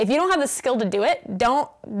if you don't have the skill to do it, don't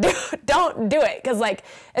do it. Because like,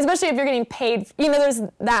 especially if you're getting paid, there's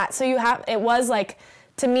that. So it was like,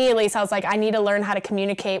 to me at least, I was like, I need to learn how to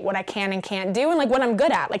communicate what I can and can't do and like what I'm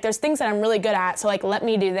good at. Like there's things that I'm really good at, so like let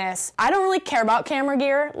me do this. I don't really care about camera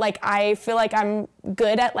gear. Like I feel like I'm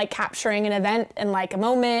good at like capturing an event and like a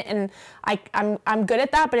moment, and I'm good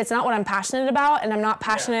at that, but it's not what I'm passionate about, and I'm not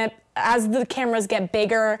passionate as the cameras get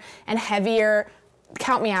bigger and heavier.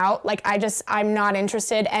 Count me out. Like I'm not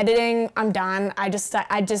interested. Editing, I'm done. I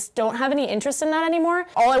just don't have any interest in that anymore.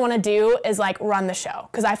 All I want to do is like run the show,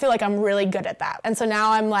 because I feel like I'm really good at that. And so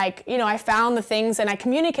now I'm like, I found the things and I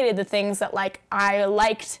communicated the things that like I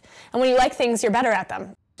liked. And when you like things, you're better at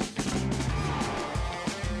them.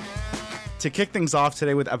 To kick things off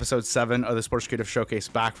today with episode 7 of the Sports Creative Showcase,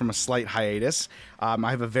 back from a slight hiatus, I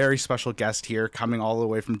have a very special guest here coming all the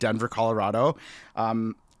way from Denver, Colorado.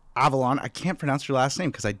 Avalon, I can't pronounce your last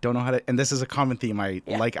name because I don't know how to, and this is a common theme. I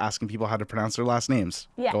like asking people how to pronounce their last names.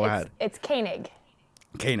 Yeah, Go ahead. It's Koenig.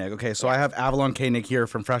 Koenig. Okay, so I have Avalon Koenig here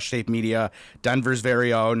from Fresh Tape Media, Denver's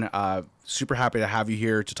very own. Super happy to have you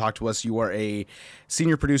here to talk to us. You are a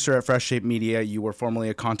senior producer at Fresh Tape Media. You were formerly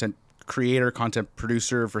a content creator, content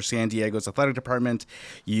producer for San Diego's athletic department.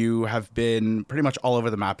 You have been pretty much all over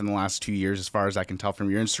the map in the last 2 years, as far as I can tell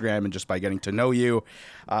from your Instagram and just by getting to know you.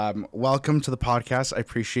 Welcome to the podcast. I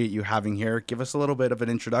appreciate you having here. Give us a little bit of an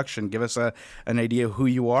introduction. Give us an idea of who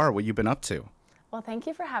you are, what you've been up to. Well, thank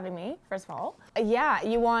you for having me, first of all. Do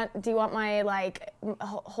you want my like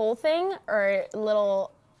whole thing or a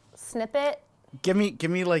little snippet? Give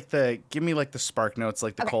me like the spark notes,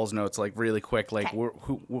 like the Coles notes, like really quick, like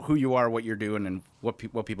who you are, what you're doing, and what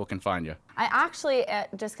people can find you. I actually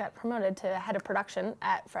just got promoted to head of production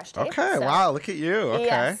at Fresh Tape. Okay, so, wow, look at you. Okay.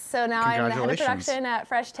 Yes, so now I'm the head of production at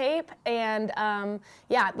Fresh Tape, and I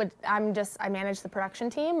manage the production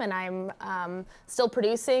team, and I'm still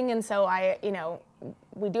producing, and so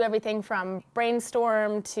we do everything from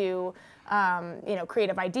brainstorm to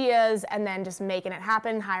creative ideas, and then just making it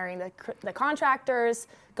happen, hiring the contractors,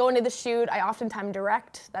 going to the shoot. I oftentimes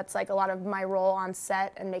direct. That's like a lot of my role on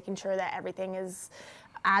set, and making sure that everything is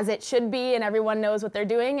as it should be and everyone knows what they're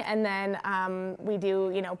doing. And then we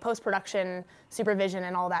do, post-production supervision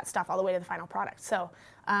and all that stuff all the way to the final product. So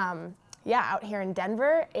out here in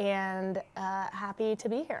Denver, and happy to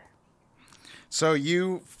be here. So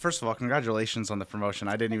first of all, congratulations on the promotion.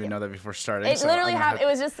 I didn't even know that before starting. It's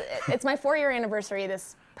my 4-year anniversary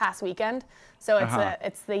this past weekend. So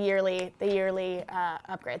it's the yearly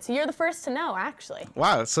upgrade. So you're the first to know, actually.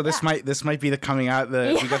 Wow. So this might be the coming out,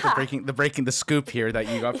 we got the breaking the scoop here that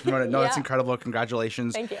you got promoted. No, that's incredible.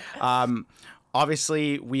 Congratulations. Thank you.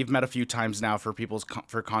 Obviously, we've met a few times now.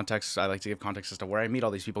 For context, I like to give context as to where I meet all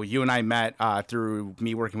these people. You and I met through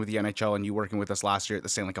me working with the NHL and you working with us last year at the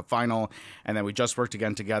Stanley Cup Final, and then we just worked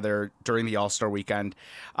again together during the All-Star Weekend.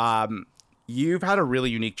 You've had a really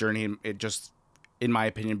unique journey, in my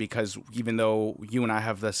opinion, because even though you and I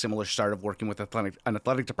have the similar start of working with an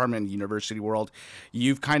athletic department in the university world,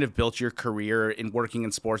 you've kind of built your career in working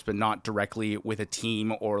in sports, but not directly with a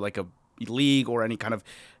team or like a league or any kind of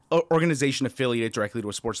organization affiliated directly to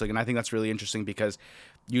a sports league. And I think that's really interesting, because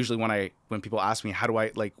usually when people ask me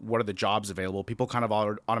what are the jobs available, people kind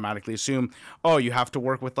of automatically assume, oh, you have to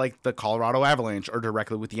work with like the Colorado Avalanche or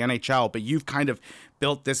directly with the NHL. But you've kind of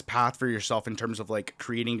built this path for yourself in terms of like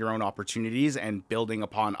creating your own opportunities and building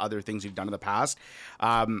upon other things you've done in the past.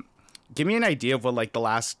 Give me an idea of what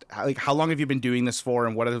how long have you been doing this for,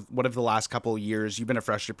 and what have the last couple of years? You've been a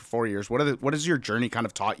Fresh Tape for 4 years. What has your journey kind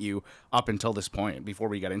of taught you up until this point before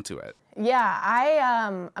we get into it? Yeah,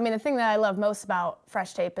 I mean, the thing that I love most about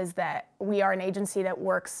Fresh Tape is that we are an agency that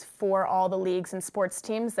works for all the leagues and sports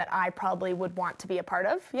teams that I probably would want to be a part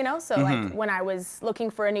of, So like when I was looking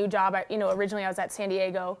for a new job, originally I was at San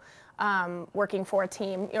Diego, working for a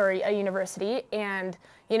team or a university, and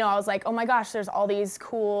I was like, oh my gosh, there's all these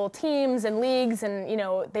cool teams and leagues, and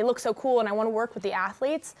they look so cool, and I want to work with the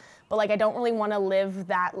athletes, but like I don't really want to live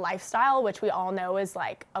that lifestyle, which we all know is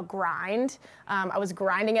like a grind. I was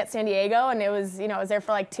grinding at San Diego, and it was, I was there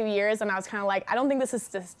for like 2 years, and I was kind of like, I don't think this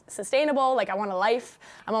is sustainable. Like I want a life.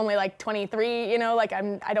 I'm only like 23, like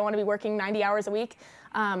I don't want to be working 90 hours a week.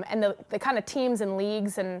 And the kind of teams and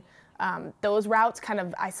leagues and those routes,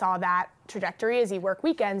 I saw that trajectory as you work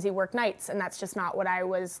weekends, you work nights, and that's just not what I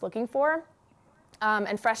was looking for.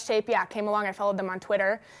 And Fresh Tape, came along. I followed them on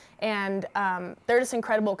Twitter, and they're just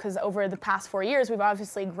incredible because over the past 4 years, we've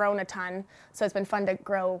obviously grown a ton. So it's been fun to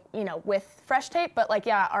grow, with Fresh Tape. But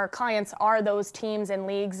our clients are those teams and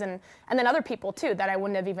leagues, and then other people too that I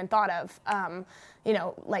wouldn't have even thought of.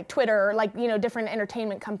 Like Twitter, or different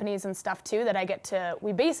entertainment companies and stuff too that I get to.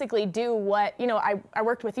 We basically do what I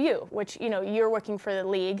worked with you, which you're working for the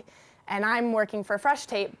league, and I'm working for Fresh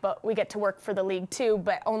Tape, but we get to work for the league too,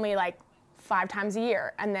 but only 5 times a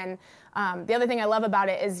year. And then the other thing I love about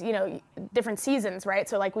it is, different seasons, right?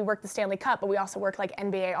 So we work the Stanley Cup, but we also work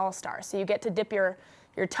NBA All-Stars. So you get to dip your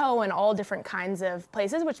toe in all different kinds of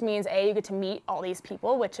places, which means you get to meet all these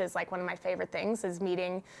people, which is one of my favorite things, is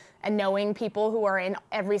meeting and knowing people who are in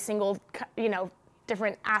every single,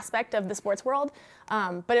 different aspect of the sports world.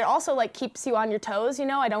 But it also keeps you on your toes.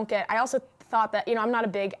 I also thought that, I'm not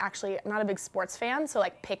a big sports fan. So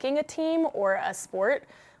picking a team or a sport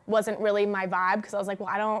wasn't really my vibe, because I was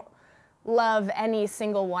I don't love any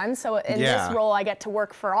single one. So in this role, I get to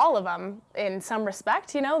work for all of them in some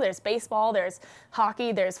respect. There's baseball, there's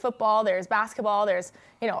hockey, there's football, there's basketball, there's,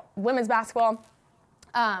 women's basketball.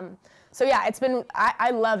 It's been, I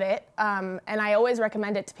love it. And I always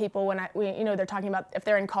recommend it to people when they're talking about if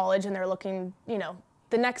they're in college and they're looking,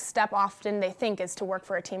 the next step often they think is to work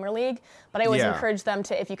for a team or league. But I always encourage them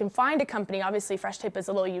to, if you can find a company, obviously Fresh Tape is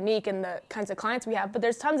a little unique in the kinds of clients we have, but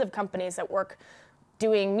there's tons of companies that work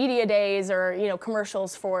doing media days or,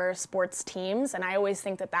 commercials for sports teams. And I always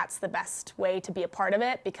think that that's the best way to be a part of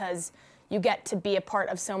it, because you get to be a part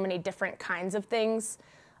of so many different kinds of things.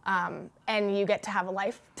 And you get to have a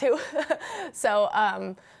life too. So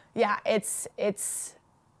it's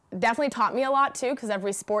definitely taught me a lot too, because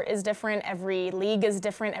every sport is different, every league is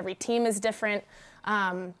different, every team is different.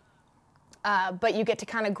 But you get to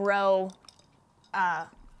kind of grow,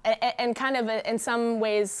 and kind of in some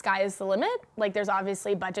ways, sky is the limit. There's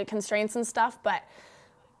obviously budget constraints and stuff, but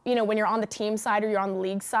when you're on the team side or you're on the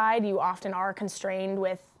league side, you often are constrained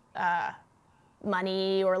with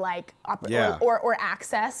money or or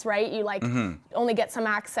access, right? You only get some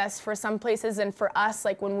access for some places, and for us,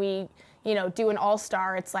 when we do an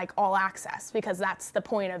all-star, it's all access, because that's the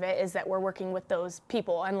point of it, is that we're working with those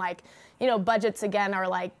people. And budgets again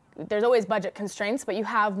are there's always budget constraints, but you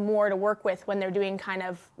have more to work with when they're doing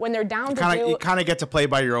when they're down to do. You kind of get to play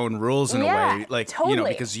by your own rules in a way,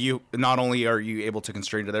 totally. Because you not only are you able to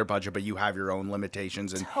constrain to their budget, but you have your own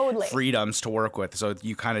limitations and freedoms to work with. So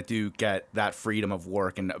you kind of do get that freedom of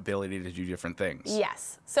work and ability to do different things.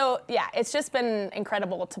 Yes. So it's just been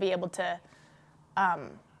incredible to be able to.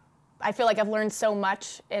 I feel I've learned so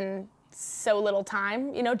much in so little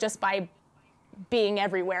time, just by being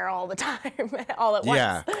everywhere all the time, all at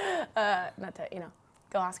once. Not to,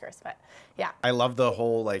 go Oscars, but I love the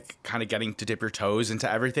whole, kind of getting to dip your toes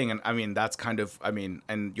into everything. And I mean, that's kind of,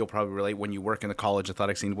 and you'll probably relate when you work in the college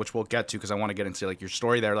athletic scene, which we'll get to, because I want to get into your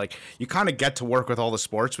story there. You kind of get to work with all the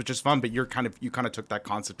sports, which is fun, but you kind of took that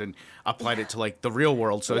concept and applied it to the real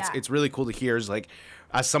world. So it's really cool to hear, is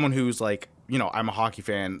as someone who's I'm a hockey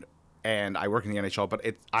fan, and I work in the NHL, but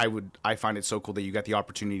I find it so cool that you get the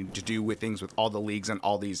opportunity to do with things with all the leagues and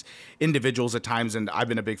all these individuals at times. And I've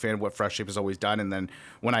been a big fan of what Fresh Shape has always done. And then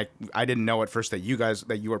when I didn't know at first that you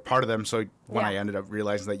were part of them. So when I ended up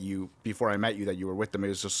realizing that before I met you, that you were with them, it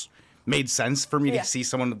was just made sense for me to see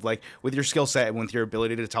someone with your skill set and with your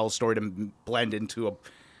ability to tell a story to blend into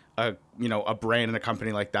a brand and a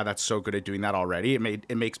company like that that's so good at doing that already.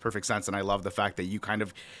 It makes perfect sense, and I love the fact that you kind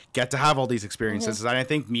of get to have all these experiences. And I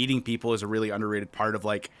think meeting people is a really underrated part of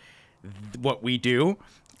what we do.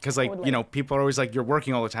 Because, people are always you're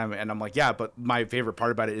working all the time. And I'm but my favorite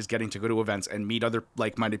part about it is getting to go to events and meet other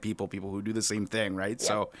like-minded people who do the same thing, right? Yeah.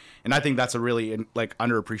 So, and I think that's a really,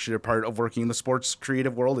 underappreciated part of working in the sports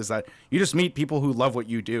creative world, is that you just meet people who love what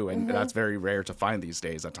you do. And that's very rare to find these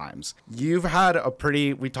days at times. You've had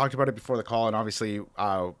we talked about it before the call, and obviously,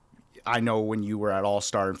 I know when you were at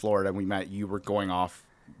All-Star in Florida and we met, you were going off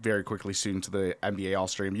very quickly soon to the NBA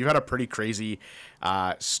All-Star. You've had a pretty crazy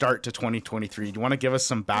start to 2023. Do you want to give us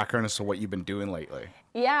some background as to what you've been doing lately?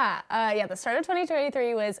 The start of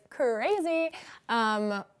 2023 was crazy.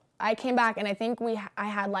 I came back, and I think I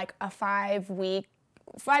had a 5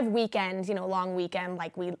 weekend, long weekend.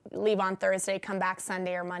 We leave on Thursday, come back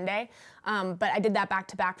Sunday or Monday. But I did that back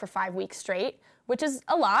to back for 5 weeks straight, which is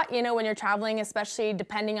a lot, when you're traveling, especially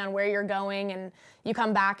depending on where you're going, and you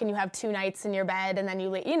come back and you have 2 nights in your bed, and then you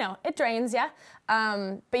leave, it drains you.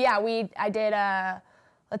 I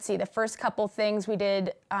did let's see, the first couple things we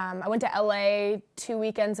did, I went to LA 2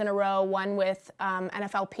 weekends in a row, one with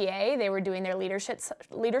NFLPA. They were doing their leadership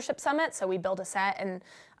summit, so we built a set and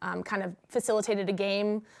kind of facilitated a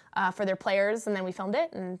game for their players, and then we filmed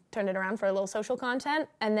it and turned it around for a little social content.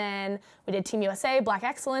 And then we did Team USA, Black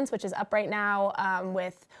Excellence, which is up right now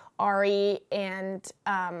with Ari, and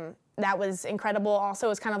that was incredible. Also, it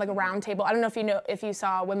was kind of like a round table. I don't know if you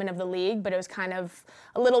saw Women of the League, but it was kind of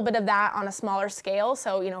a little bit of that on a smaller scale.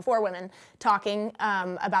 So, 4 women talking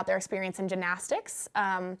about their experience in gymnastics,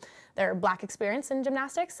 their Black experience in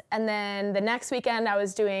gymnastics. And then the next weekend I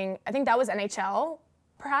was doing, I think that was NHL,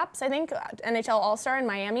 perhaps, NHL All-Star in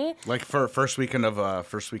Miami. Like for first weekend of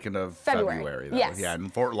February though. Yes. Yeah, in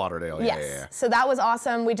Fort Lauderdale. Yes. Yeah. So that was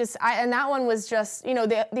awesome. And that one was just,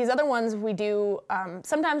 these other ones we do,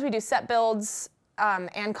 sometimes we do set builds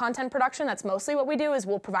and content production. That's mostly what we do, is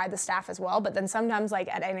we'll provide the staff as well. But then sometimes, like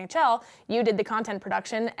at NHL, you did the content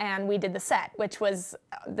production and we did the set, which was,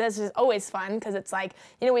 this is always fun because it's like,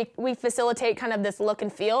 we facilitate kind of this look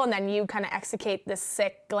and feel, and then you kind of execute this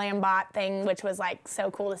sick glam bot thing, which was like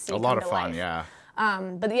so cool to see. A lot of fun, yeah.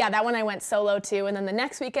 But yeah, that one I went solo to. And then the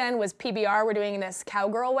next weekend was PBR. We're doing this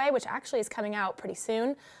Cowgirl Way, which actually is coming out pretty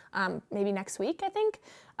soon, maybe next week, I think.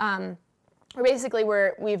 Basically,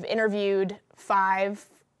 we've interviewed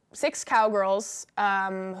 6 cowgirls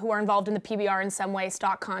who are involved in the PBR in some way,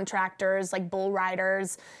 stock contractors, like bull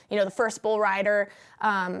riders, the first bull rider,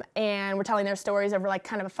 and we're telling their stories over like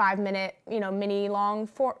kind of a 5-minute, mini long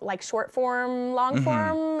form, like short form, long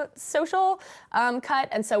form social cut.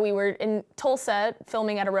 And so we were in Tulsa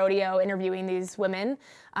filming at a rodeo, interviewing these women,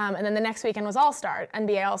 and then the next weekend was All-Star,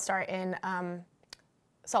 NBA All-Star in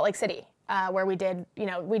Salt Lake City. Where we did,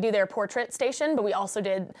 we do their portrait station, but we also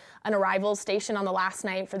did an arrival station on the last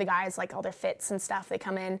night for the guys, like all their fits and stuff. They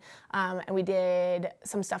come in, and we did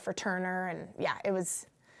some stuff for Turner, and yeah, it was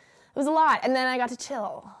a lot. And then I got to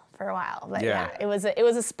chill for a while, but yeah, it was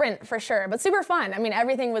a sprint for sure, but super fun. I mean,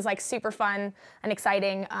 everything was like super fun and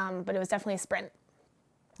exciting, but it was definitely a sprint.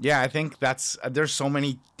 Yeah, I think there's so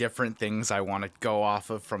many different things I want to go off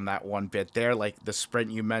of from that one bit there, like the sprint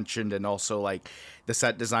you mentioned and also like the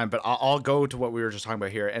set design, but I'll go to what we were just talking about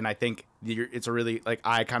here. And I think it's a really, like,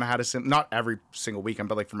 I kind of had not every single weekend,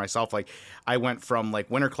 but like for myself, like I went from like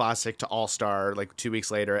Winter Classic to All-Star like 2 weeks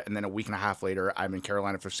later, and then a week and a half later I'm in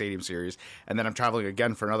Carolina for Stadium Series, and then I'm traveling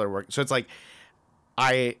again for another work. So it's like,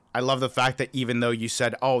 I love the fact that even though you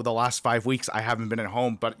said, oh, the last 5 weeks I haven't been at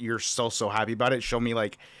home, but you're still so happy about it. Show me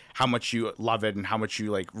like how much you love it and how much you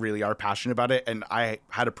like really are passionate about it. And I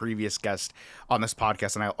had a previous guest on this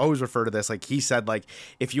podcast, and I always refer to this. Like he said, like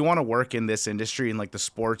if you want to work in this industry and like the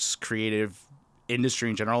sports creative industry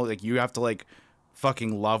in general, like you have to like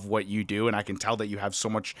fucking love what you do. And I can tell that you have so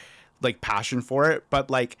much like passion for it. But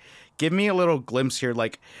like, give me a little glimpse here.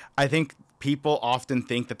 Like I think people often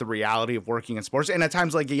think that the reality of working in sports, and at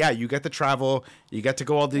times, like, yeah, you get to travel, you get to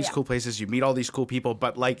go all these cool places, you meet all these cool people,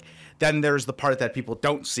 but like then there's the part that people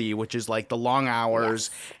don't see, which is like the long hours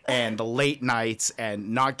and the late nights and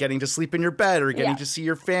not getting to sleep in your bed or getting to see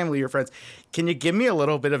your family, your friends. Can you give me a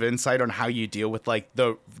little bit of insight on how you deal with like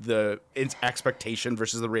the expectation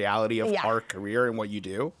versus the reality of our career and what you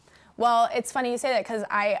do? Well, it's funny you say that because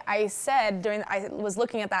I said I was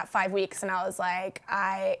looking at that 5 weeks and I was like,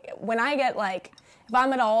 when I get like, if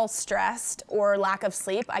I'm at all stressed or lack of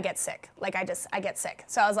sleep, I get sick. Like I get sick.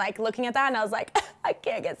 So I was like looking at that and I was like, I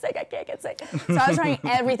can't get sick. So I was trying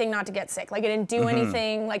everything not to get sick. Like I didn't do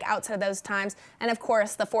anything like outside of those times. And of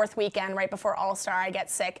course, the 4th weekend right before All-Star, I get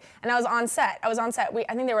sick. And I was on set.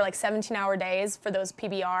 I think they were like 17-hour days for those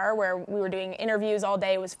PBR where we were doing interviews all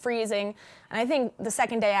day. It was freezing. And I think the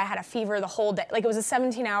second day I had a fever the whole day. Like it was a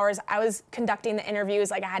 17 hours. I was conducting the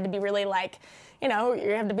interviews. Like I had to be really like, you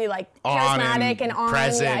have to be like charismatic and on,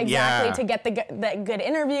 present, to get the good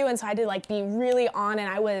interview. And so I had to like be really on, and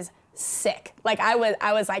I was sick. Like I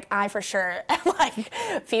was like, I for sure am like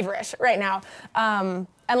feverish right now. And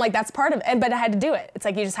like that's part of it, but I had to do it. It's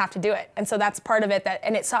like you just have to do it. And so that's part of it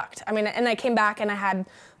and it sucked. I mean, and I came back and I had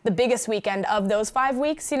the biggest weekend of those 5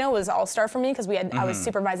 weeks, was All-Star for me because I was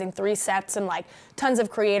supervising 3 sets and like tons of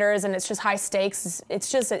creators, and it's just high stakes.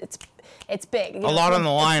 It's big. A lot on the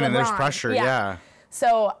line, and there's pressure. Yeah.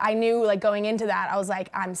 So I knew, like, going into that, I was like,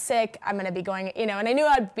 I'm sick. I'm going to be going, and I knew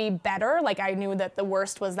I'd be better. Like, I knew that the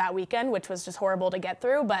worst was that weekend, which was just horrible to get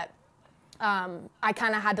through. But I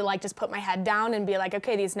kind of had to, like, just put my head down and be like,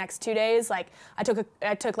 okay, these next 2 days, like, I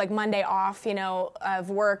took like, Monday off, of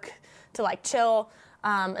work to, like, chill.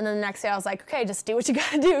 And then the next day I was like, okay, just do what you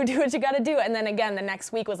got to do what you got to do. And then again, the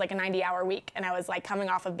next week was, like, a 90-hour week. And I was, like, coming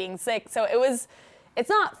off of being sick. So it's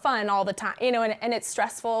not fun all the time, and it's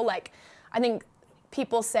stressful. Like, I think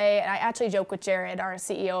people say, and I actually joke with Jared, our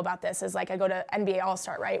CEO, about this, is like I go to NBA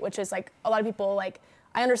All-Star, right? Which is like a lot of people, like,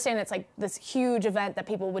 I understand it's like this huge event that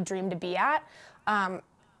people would dream to be at.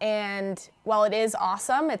 And while it is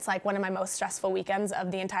awesome, it's like one of my most stressful weekends of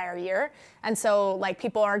the entire year. And so like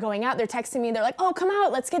people are going out, they're texting me, they're like, oh, come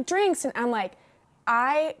out, let's get drinks. And I'm like,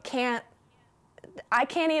 I can't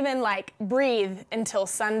even like breathe until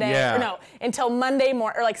Sunday, or no, until Monday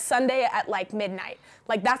morning, or like Sunday at like midnight.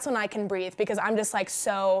 Like that's when I can breathe, because I'm just like,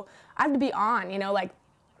 so I have to be on, you know, like,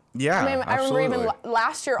 yeah, I mean, I remember even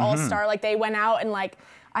last year All-Star, like they went out and like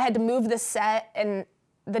I had to move the set and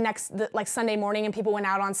like Sunday morning, and people went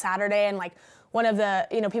out on Saturday, and like one of the,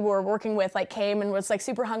 you know, people we were working with like came and was like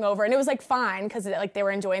super hungover, and it was like fine because like they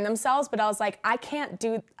were enjoying themselves, but I was like, I can't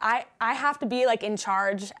do, I have to be like in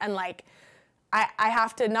charge, and like I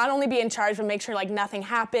have to not only be in charge, but make sure like nothing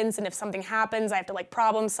happens. And if something happens, I have to like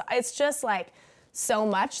it's just like so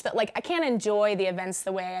much that like I can't enjoy the events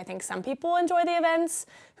the way I think some people enjoy the events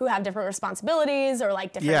who have different responsibilities or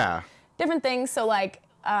like different things. So like,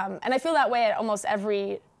 and I feel that way at almost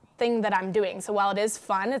every thing that I'm doing. So while it is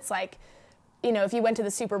fun, it's like, you know, if you went to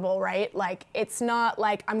the Super Bowl, right? Like, it's not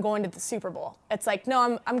like I'm going to the Super Bowl. It's like,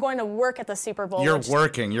 no, I'm going to work at the Super Bowl. You're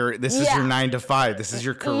working. This is your 9 to 5. This is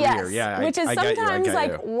your career. Yes. Yeah. Which is sometimes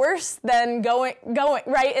like worse than going,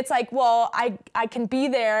 right? It's like, well, I can be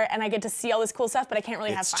there and I get to see all this cool stuff, but I can't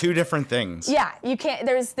really have fun. It's two different things. Yeah. You can't,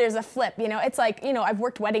 there's a flip, you know? It's like, you know, I've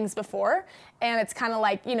worked weddings before, and it's kind of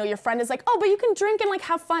like, you know, your friend is like, oh, but you can drink and like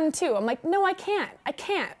have fun too. I'm like, no, I can't.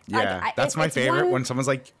 Yeah, that's my favorite. When someone's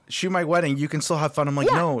like, shoot my wedding, you can still have fun. I'm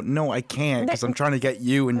like, no, I can't, because I'm trying to get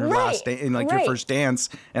you in your last day, in like your first dance,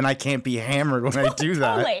 and I can't be hammered when I do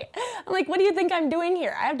that. Totally. I'm like, what do you think I'm doing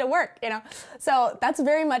here? I have to work, you know? So that's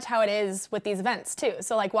very much how it is with these events too.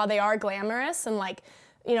 So like, while they are glamorous and like,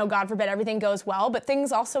 you know, God forbid everything goes well, but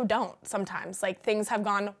things also don't sometimes. Like things have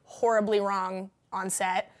gone horribly wrong on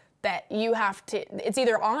set that you have to, it's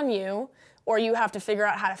either on you or you have to figure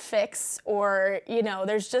out how to fix, or, you know,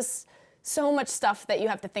 there's just so much stuff that you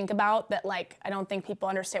have to think about that, like, I don't think people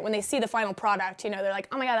understand. When they see the final product, you know, they're like,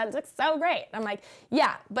 oh my God, that looks so great. I'm like,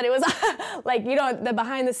 yeah, but it was like, you know, the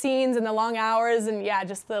behind the scenes and the long hours, and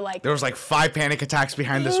just the like. There was like 5 panic attacks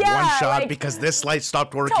behind this one shot, like, because this light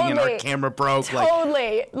stopped working and our camera broke.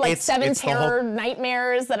 Totally. Like 7 terror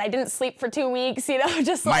nightmares that I didn't sleep for 2 weeks, you know,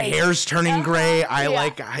 just my like. My hair's turning gray. I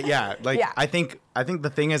think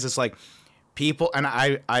the thing is, it's like, people, and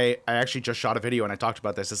I actually just shot a video and I talked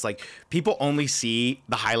about this. It's like people only see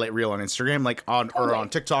the highlight reel on Instagram, like or on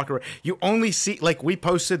TikTok, or you only see, like, we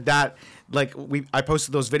posted that, like I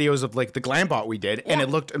posted those videos of like the glam bot we did, and it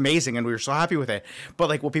looked amazing and we were so happy with it. But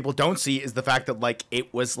like what people don't see is the fact that like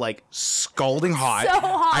it was like scalding hot. So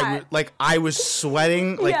hot. I was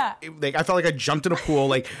sweating, like I felt like I jumped in a pool.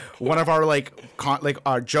 Like one of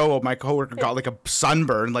our Joe, my coworker, got like a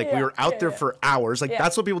sunburn. Like we were out there for hours. Like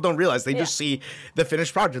that's what people don't realize. They just see the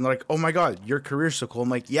finished product and they're like, oh my God, your career's so cool. I'm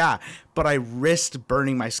like, yeah, but I risked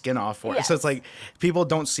burning my skin off for it. So it's like people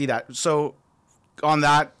don't see that. So on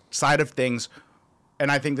that side of things,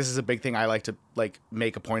 and I think this is a big thing I like to like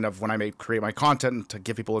make a point of when I create my content and to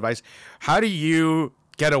give people advice. How do you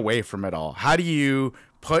get away from it all? How do you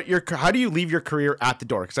leave your career at the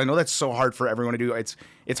door? Because I know that's so hard for everyone to do.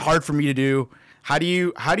 It's hard for me to do. How do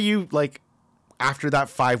you like, after that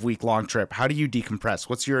 5-week long trip, how do you decompress?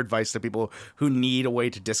 What's your advice to people who need a way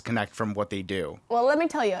to disconnect from what they do? Well, let me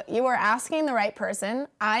tell you, you are asking the right person.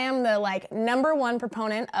 I am the like #1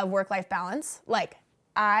 proponent of work-life balance. Like,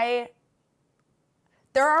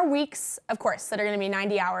 there are weeks, of course, that are going to be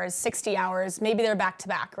 90 hours, 60 hours, maybe they're back to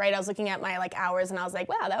back, right? I was looking at my like hours and I was like,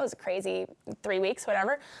 wow, that was a crazy 3 weeks,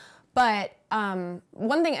 whatever. But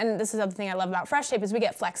one thing, and this is the other thing I love about Fresh Tape, is we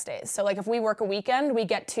get flex days. So like if we work a weekend, we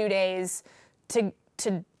get 2 days to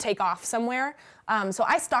take off somewhere. So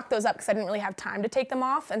I stocked those up because I didn't really have time to take them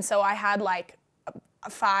off. And so I had like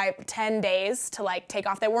 5-10 days to like take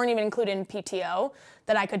off. They weren't even included in PTO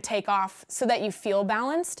that I could take off so that you feel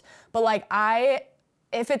balanced. But like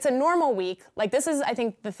if it's a normal week, like this is, I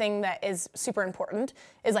think the thing that is super important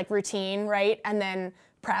is like routine, right? And then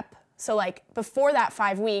prep. So like before that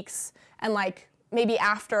 5 weeks and like maybe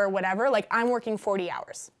after whatever, like I'm working 40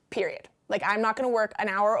 hours, period. Like I'm not gonna work an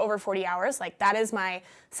hour over 40 hours. Like that is my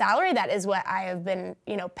salary. That is what I have been,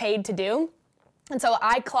 paid to do. And so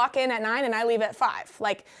I clock in at 9 and I leave at 5.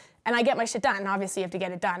 Like, and I get my shit done. Obviously you have to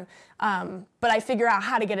get it done. But I figure out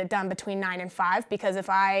how to get it done between 9 and 5, because if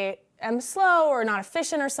I am slow or not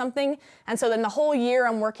efficient or something, and so then the whole year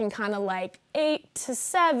I'm working kind of like 8 to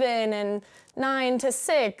 7 and 9 to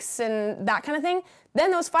 6 and that kind of thing,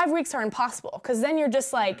 then those 5 weeks are impossible, because then you're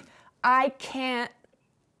just like, I can't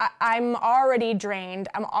I'm already drained.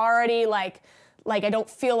 I'm already like I don't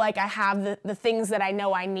feel like I have the things that I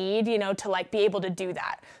know I need, you know, to like be able to do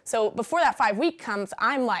that. So before that 5-week comes,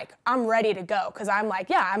 I'm ready to go, because I'm like,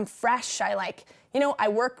 yeah, I'm fresh. I like, you know, I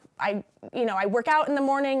work out in the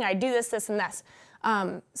morning. I do this, and this.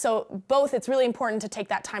 So both, it's really important to take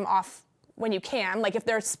that time off when you can. Like if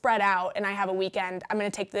they're spread out and I have a weekend, I'm going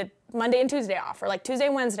to take the Monday and Tuesday off, or like Tuesday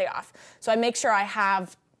and Wednesday off. So I make sure I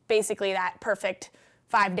have basically that perfect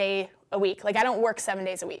 5-day a week. Like I don't work 7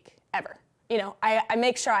 days a week ever. You know, I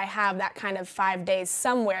make sure I have that kind of 5 days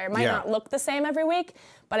somewhere. It might not look the same every week,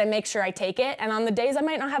 but I make sure I take it. And on the days I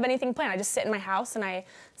might not have anything planned, I just sit in my house and I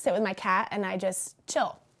sit with my cat and I just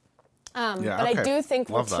chill. But I do think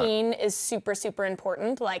routine is super, super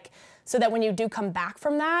important. Like, so that when you do come back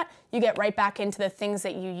from that, you get right back into the things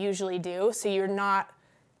that you usually do, so you're not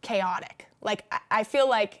chaotic. Like, I feel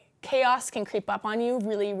like chaos can creep up on you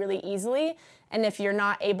really, really easily. And if you're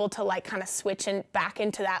not able to like kind of switch back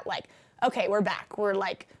into that, like, okay, we're back. We're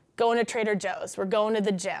like going to Trader Joe's. We're going to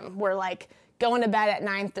the gym. We're like going to bed at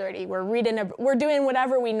 9:30. We're doing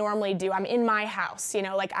whatever we normally do. I'm in my house, you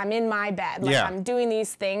know, like I'm in my bed. Like I'm doing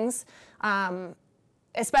these things.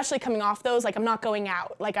 Especially coming off those, like I'm not going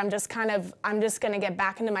out. Like I'm just gonna get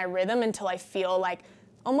back into my rhythm until I feel like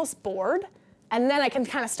almost bored. And then I can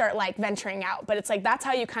kind of start like venturing out. But it's like, that's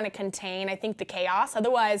how you kind of contain, I think, the chaos.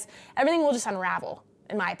 Otherwise, everything will just unravel,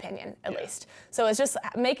 in my opinion, at least. So it's just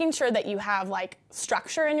making sure that you have like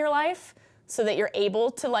structure in your life so that you're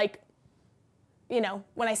able to like, you know,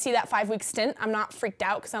 when I see that 5-week stint, I'm not freaked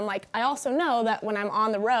out, because I'm like, I also know that when I'm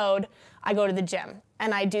on the road, I go to the gym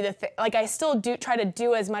and I do like I still do try to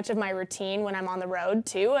do as much of my routine when I'm on the road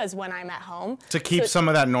too as when I'm at home. To keep some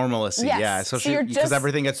of that normalcy, especially because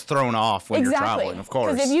everything gets thrown off when you're traveling, of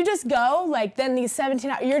course. Because if you just go, like then these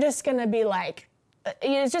 17 hours, you're just gonna be like,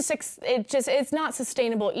 it's not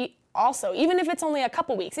sustainable. Also, even if it's only a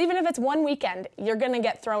couple weeks, even if it's one weekend, you're gonna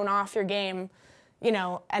get thrown off your game, you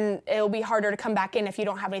know, and it'll be harder to come back in if you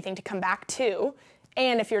don't have anything to come back to,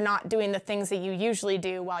 and if you're not doing the things that you usually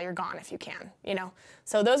do while you're gone, if you can, you know.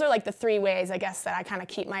 So those are like the 3 ways, I guess, that I kind of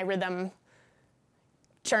keep my rhythm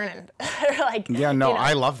churning. Like,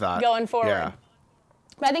 I love that. Going forward. Yeah.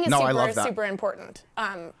 But I think it's super important.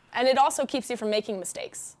 And it also keeps you from making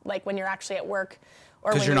mistakes, like when you're actually at work.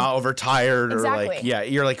 Because you're not overtired or like,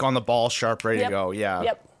 you're like on the ball, sharp, ready to go. Yeah.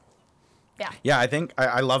 Yep. Yeah. Yeah, I think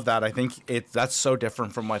I love that. I think that's so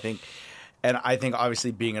different from and I think obviously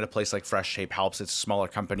being at a place like Fresh Shape helps. It's a smaller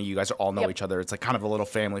company. You guys all know each other. It's like kind of a little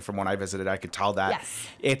family from when I visited. I could tell that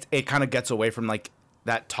it kind of gets away from like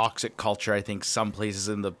that toxic culture. I think some places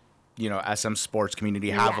in the, you know, SM sports community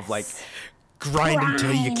have of like, grind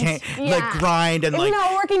until you can't, like grind and if like you're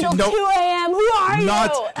not working till 2 a.m. Who are you?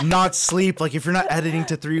 Not sleep. Like if you're not editing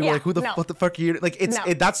to 3, like what the fuck are you? Like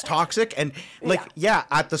that's toxic. And like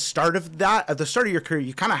at the start of your career,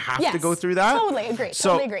 you kind of have to go through that. Totally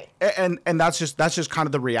agree. And that's just kind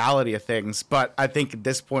of the reality of things. But I think at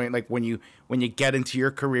this point, like when you get into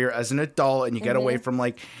your career as an adult and you get away from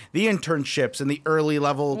like the internships and the early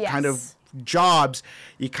level kind of jobs,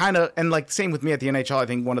 you kind of, and like same with me at the NHL, I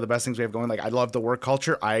think one of the best things we have going, like I love the work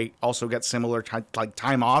culture. I also get similar like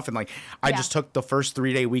time off, and like I just took the first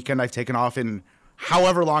 3-day weekend I've taken off in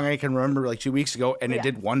however long I can remember, like 2 weeks ago, and it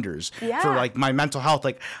did wonders for like my mental health.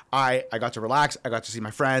 Like I got to relax, I got to see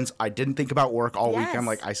my friends, I didn't think about work all weekend.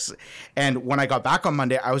 Like and when I got back on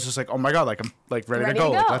Monday, I was just like, oh my god, like I'm like ready to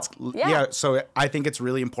go. Like, so I think it's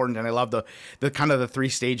really important, and I love the kind of the 3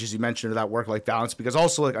 stages you mentioned of that work-life balance, because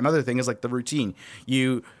also like another thing is like the routine.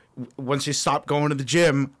 Once you stop going to the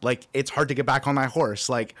gym, like it's hard to get back on that horse.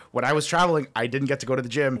 Like when I was traveling, I didn't get to go to the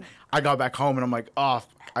gym. I got back home and I'm like, oh,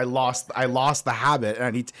 I lost the habit.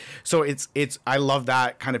 And I love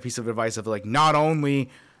that kind of piece of advice of like, not only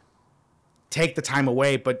take the time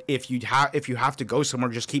away, but if you have to go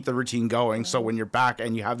somewhere, just keep the routine going. So when you're back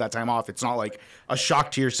and you have that time off, it's not like a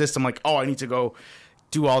shock to your system. Like, oh, I need to go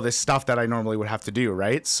do all this stuff that I normally would have to do.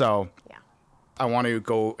 Right. So I want to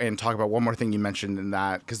go and talk about one more thing you mentioned in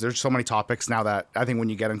that, because there's so many topics now that I think when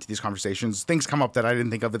you get into these conversations, things come up that I didn't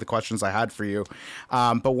think of with the questions I had for you.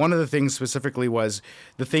 But one of the things specifically was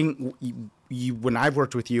the thing when I've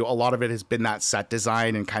worked with you, a lot of it has been that set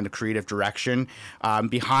design and kind of creative direction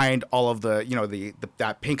behind all of the, you know,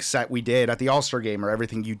 that pink set we did at the All-Star game, or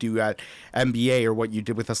everything you do at NBA, or what you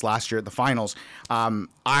did with us last year at the finals.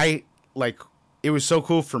 It was so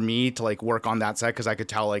cool for me to like work on that set, because I could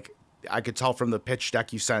tell from the pitch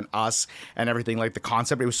deck you sent us and everything, like the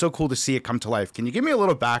concept. It was so cool to see it come to life. Can you give me a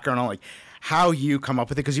little background on like how you come up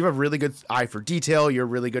with it, because you have a really good eye for detail. You're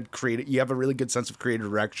really good creative. You have a really good sense of creative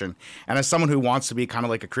direction. And as someone who wants to be kind of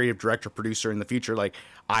like a creative director, producer in the future, like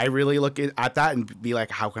I really look at that and be like,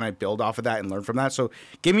 how can I build off of that and learn from that? So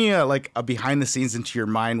give me a behind the scenes into your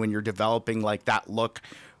mind when you're developing like that look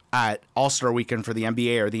at All-Star Weekend for the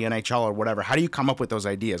NBA or the NHL or whatever. How do you come up with those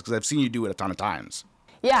ideas? Because I've seen you do it a ton of times.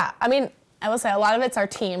 Yeah, I mean, I will say a lot of it's our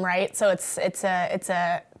team, right? So it's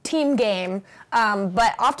a team game,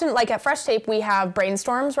 but often, like at Fresh Tape, we have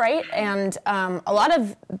brainstorms, right? And a lot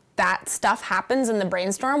of that stuff happens in the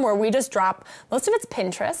brainstorm where we just drop, most of it's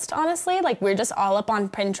Pinterest, honestly. Like we're just all up on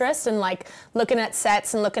Pinterest and like looking at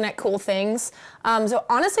sets and looking at cool things. So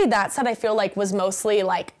honestly, that set I feel like was mostly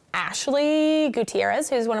like Ashley Gutierrez,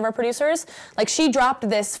 who's one of our producers. Like she dropped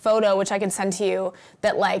this photo, which I can send to you,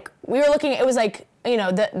 that like we were looking, it was like, you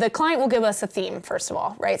know, the client will give us a theme, first of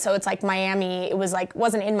all, right? So it's like Miami. It was like,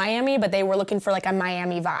 wasn't in Miami, but they were looking for like a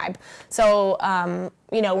Miami vibe. So,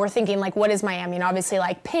 you know, we're thinking like, what is Miami? And obviously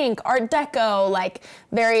like pink, Art Deco, like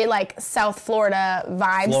very like South Florida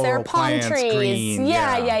vibes. Floral there are palm plants, trees. green,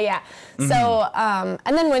 Yeah. Mm-hmm. So,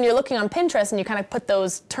 and then when you're looking on Pinterest and you kind of put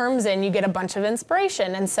those terms in, you get a bunch of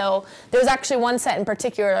inspiration. And so there's actually one set in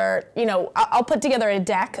particular, you know, I'll put together a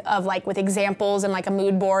deck of like with examples and like a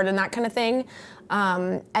mood board and that kind of thing.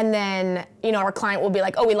 And then, you know, our client will be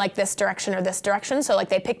like, oh, we like this direction or this direction. So like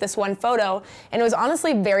they pick this one photo, and it was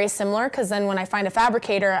honestly very similar, because then when I find a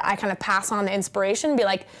fabricator, I kind of pass on the inspiration, be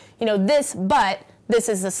like, you know, but this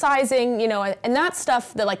is the sizing, you know, and that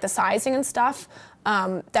stuff, the sizing and stuff,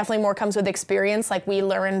 definitely more comes with experience. Like we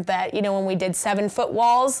learned that, you know, when we did 7-foot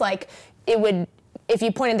walls, like if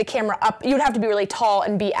you pointed the camera up, you would have to be really tall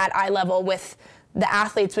and be at eye level with the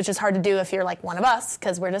athletes, which is hard to do if you're like one of us,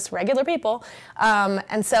 because we're just regular people.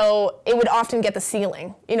 And so it would often get the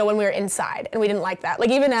ceiling, you know, when we were inside, and we didn't like that. Like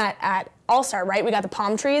even at All-Star, right, we got the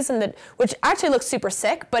palm trees, which actually looks super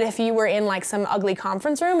sick, but if you were in like some ugly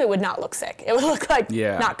conference room, it would not look sick. It would look like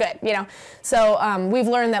not good, you know? So we've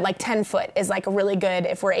learned that like 10 foot is like a really good,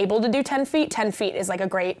 if we're able to do 10 feet is like a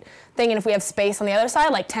great thing. And if we have space on the other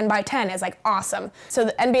side, like 10 by 10 is like awesome. So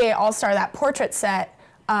the NBA All-Star, that portrait set,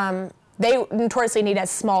 they notoriously need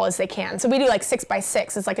as small as they can. So we do like 6 by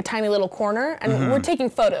 6. It's like a tiny little corner, and we're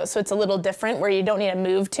taking photos, so it's a little different where you don't need to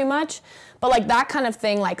move too much. But like that kind of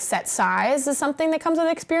thing, like set size is something that comes with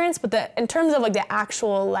experience. But in terms of like the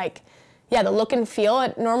actual like, the look and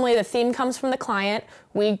feel, normally the theme comes from the client.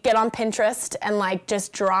 We get on Pinterest and like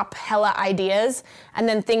just drop hella ideas, and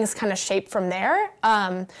then things kind of shape from there.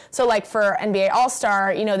 So like for NBA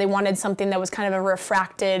All-Star, you know, they wanted something that was kind of a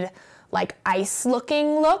refracted, like ice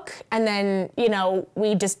looking look, and then, you know,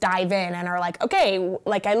 we just dive in and are like, okay,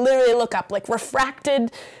 like I literally look up like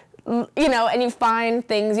refracted, you know, and you find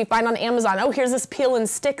things you find on Amazon. Oh, here's this peel and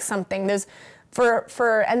stick something. There's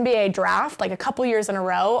for NBA draft, like a couple years in a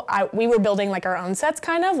row, we were building like our own sets,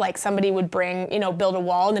 kind of like somebody would bring, you know, build a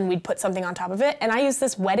wall, and then we'd put something on top of it. And I used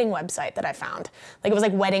this wedding website that I found, like it was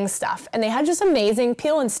like wedding stuff, and they had just amazing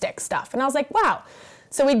peel and stick stuff. And I was like, wow.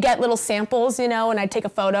 So we'd get little samples, you know, and I'd take a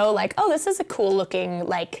photo like, oh, this is a cool looking,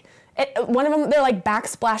 like, one of them, they're like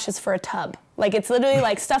backsplashes for a tub. Like it's literally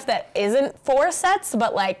like stuff that isn't for sets,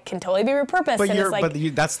 but like can totally be repurposed.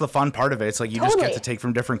 But that's the fun part of it. It's like you just get to take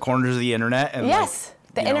from different corners of the internet and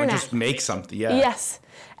the internet. Just make something. Yeah. Yes.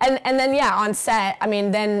 And then on set, I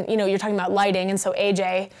mean, then, you know, you're talking about lighting, and so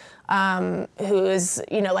AJ, who is,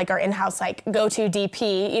 you know, like our in-house like go-to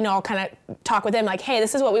DP, you know, I'll kind of talk with him like, hey,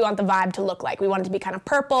 this is what we want the vibe to look like. We want it to be kind of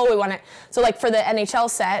purple. We want it, so like for the NHL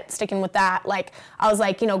set, sticking with that, like I was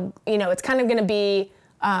like, you know, it's kind of going to be,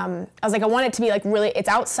 I was like, I want it to be like really, it's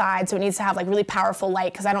outside, so it needs to have like really powerful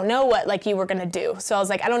light, because I don't know what like you were gonna do. So I was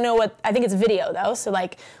like, I don't know what, I think it's video though, so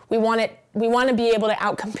like we want to be able to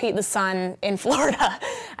outcompete the sun in Florida.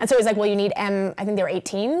 And so he's like, well, you need I think they were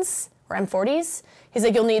 18s or M40s. He's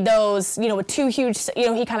like, you'll need those, you know, with 2 huge, you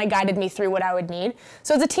know, he kind of guided me through what I would need.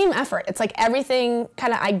 So it's a team effort. It's like everything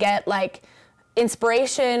kind of, I get like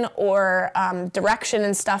inspiration or direction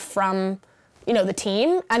and stuff from, you know, the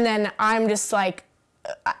team. And then I'm just like,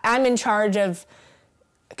 I'm in charge of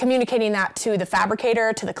communicating that to the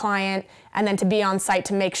fabricator, to the client, and then to be on site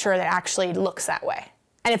to make sure that it actually looks that way.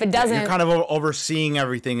 And if it doesn't... You're kind of overseeing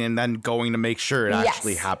everything and then going to make sure it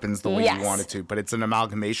actually happens the way you want it to. But it's an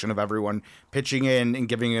amalgamation of everyone pitching in and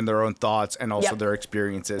giving in their own thoughts and also their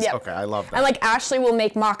experiences. Okay, I love that. And like Ashley will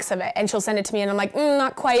make mocks of it, and she'll send it to me, and I'm like,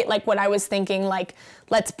 not quite like what I was thinking. Like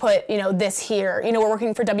let's put, this here. We're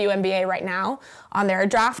working for WNBA right now on their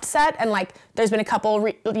draft set, and like there's been a couple,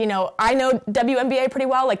 I know WNBA pretty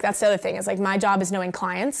well. Like that's the other thing is like my job is knowing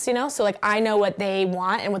clients, so like I know what they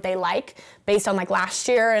want and what they like based on like last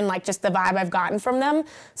year and like just the vibe I've gotten from them.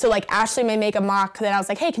 So like Ashley may make a mock that I was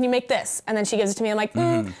like, hey, can you make this? And then she gives it to me. I'm like,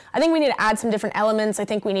 I think we need to add some different elements. I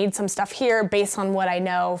think we need some stuff here based on what I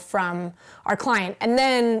know from our client. And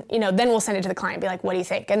then, then we'll send it to the client, be like, what do you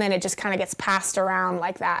think? And then it just kind of gets passed around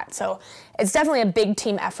like that. So it's definitely a big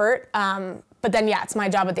team effort. But then, yeah, it's my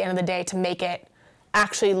job at the end of the day to make it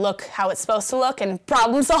actually look how it's supposed to look and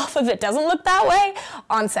problem solve if it doesn't look that way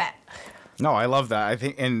on set. No, I love that. I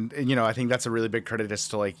think, and I think that's a really big credit as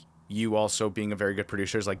to like you also being a very good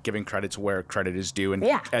producer is like giving credit to where credit is due and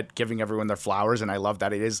at giving everyone their flowers. And I love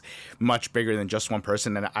that it is much bigger than just one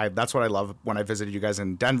person. And that's what I love when I visited you guys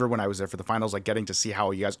in Denver when I was there for the finals, like getting to see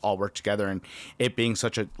how you guys all work together and it being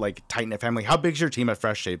such a like tight knit family. How big's your team at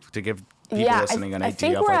Fresh Shape to give people listening an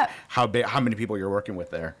idea of like how many people you're working with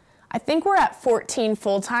there? I think we're at 14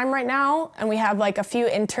 full-time right now, and we have like a few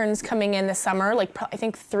interns coming in this summer, like I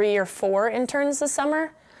think 3 or 4 interns this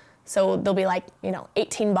summer. So there'll be like,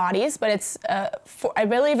 18 bodies, but it's, I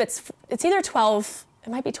believe it's either 12, it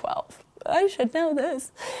might be 12. I should know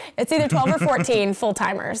this. It's either 12 or 14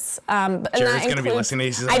 full-timers. Jared's going to be listening.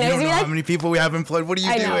 He's like, I don't know how many people we have employed. What are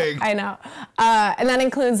you doing? I know. And that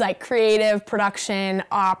includes like creative, production,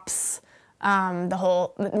 ops, the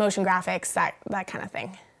whole motion graphics, that kind of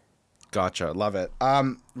thing. Gotcha. Love it.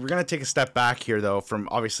 We're going to take a step back here, though, from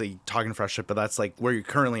obviously talking Fresh Ship, but that's like where you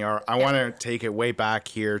currently are. I want to take it way back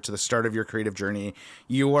here to the start of your creative journey.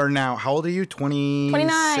 You are now, how old are you? 29.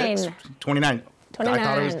 29. I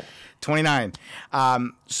thought it was 29.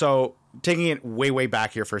 So taking it way, way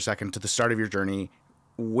back here for a second to the start of your journey,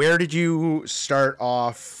 where did you start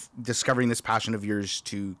off discovering this passion of yours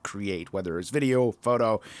to create, whether it's video,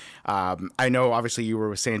 photo? I know obviously you were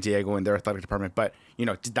with San Diego in their athletic department, but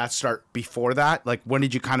did that start before that? Like when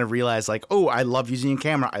did you kind of realize like, oh, I love using a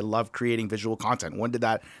camera. I love creating visual content. When did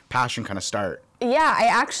that passion kind of start? Yeah,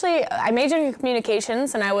 I majored in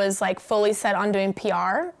communications and I was like fully set on doing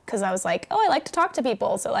PR because I was like, oh, I like to talk to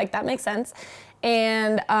people. So like that makes sense.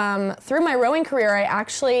 And through my rowing career, I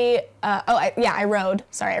actually, I rowed.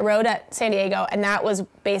 I rowed at San Diego, and that was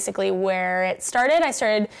basically where it started.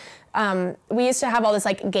 We used to have all this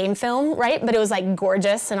like game film, right? But it was like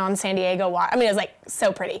gorgeous and on San Diego. I mean, it was like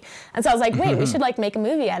so pretty. And so I was like, wait, we should like make a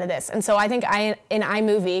movie out of this. And so I think in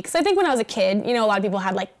iMovie, because I think when I was a kid, a lot of people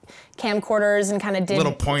had like camcorders and kind of did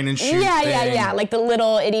little point and shoot. Yeah. Like the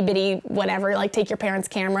little itty bitty whatever, like take your parents'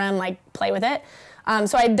 camera and like play with it.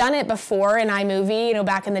 So I'd done it before in iMovie,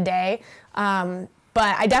 back in the day.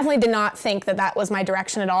 But I definitely did not think that was my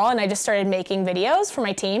direction at all. And I just started making videos for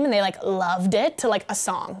my team and they like loved it to like a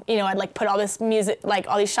song. I'd like put all this music, like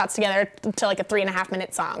all these shots together to like a 3.5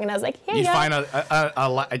 minute song. And I was like, here you go. You'd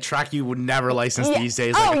find a track you would never license these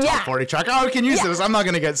days, like a top 40 track. Oh, I can use this. I'm not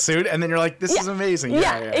going to get sued. And then you're like, this is amazing.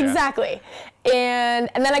 Yeah, exactly. And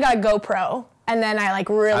then I got a GoPro. And then I like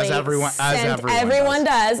really everyone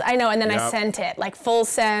does. I know. And then I sent it like full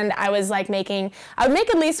send. I was like I would make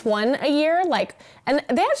at least one a year. And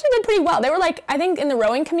they actually did pretty well. They were like, I think in the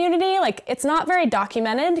rowing community, like it's not very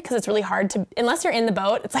documented because it's really hard to, unless you're in the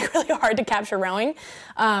boat, it's like really hard to capture rowing.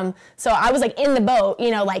 So I was like in the boat,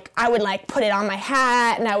 like I would like put it on my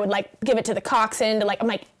hat and I would like give it to the coxswain to like,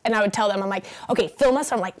 and I would tell them, I'm like, okay, film us.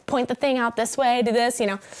 So I'm like, point the thing out this way, do this,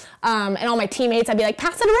 and all my teammates, I'd be like,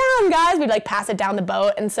 pass it around, guys. We'd like pass it down the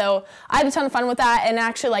boat. And so I had a ton of fun with that and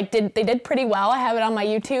actually they did pretty well. I have it on my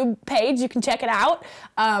YouTube page. You can check it out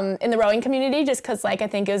in the rowing community just because like I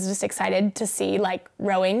think I was just excited to see like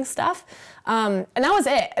rowing stuff. And that was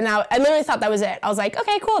it. And I literally thought that was it. I was like,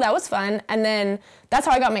 okay, cool, that was fun. And then that's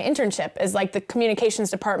how I got my internship is like the communications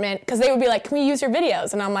department because they would be like, can we use your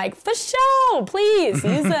videos? And I'm like, for sure, please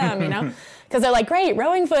use them, because they're like, great,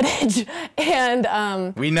 rowing footage.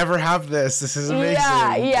 And we never have this. This is amazing.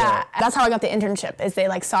 Yeah. That's how I got the internship is they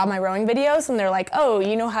like saw my rowing videos and they're like, oh,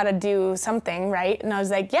 you know how to do something, right? And I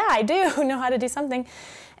was like, yeah, I do know how to do something.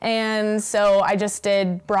 And so I just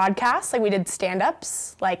did broadcasts, like we did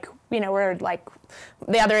stand-ups, like, where like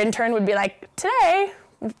the other intern would be like, today,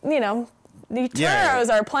 the Toros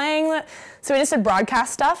are playing. So we just did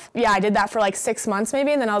broadcast stuff. Yeah, I did that for like 6 months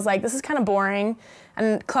maybe, and then I was like, this is kind of boring.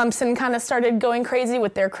 And Clemson kind of started going crazy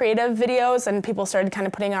with their creative videos, and people started kind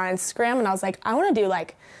of putting it on Instagram, and I was like, I want to do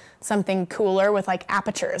like something cooler with like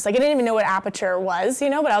apertures. Like I didn't even know what aperture was,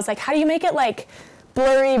 but I was like, how do you make it like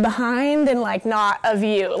blurry behind and like not a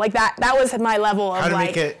view? Like that was my level of how to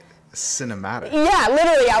like... make it cinematic. Yeah,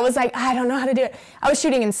 literally. I was like, I don't know how to do it. I was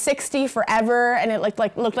shooting in 60 forever, and it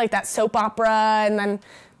looked like that soap opera, and then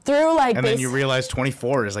through like. And then you realize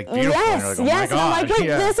 24 is like beautiful. Yes, and you're like, oh yes. my God. And I'm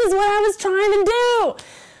like, this is what I was trying to do.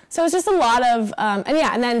 So it's just a lot of,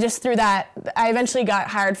 and then just through that, I eventually got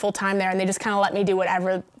hired full time there, and they just kind of let me do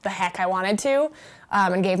whatever the heck I wanted to,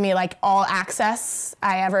 and gave me like all access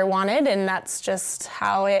I ever wanted, and that's just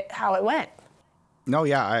how it went. No,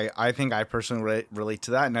 yeah, I think I personally relate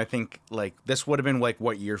to that, and I think like this would have been like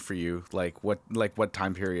what year for you? Like what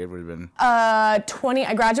time period would have been? I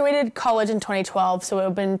graduated college in 2012, so it would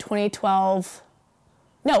have been 2012.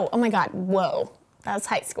 No, oh my God, whoa. That's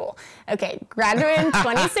high school. Okay, graduated in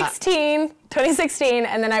 2016,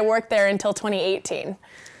 and then I worked there until 2018.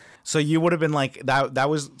 So you would have been like that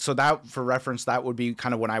was so that for reference that would be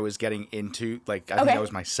kind of when I was getting into like I think that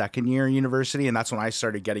was my second year in university, and that's when I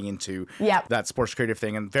started getting into that sports creative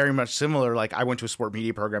thing. And very much similar, like I went to a sport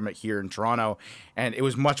media program here in Toronto, and it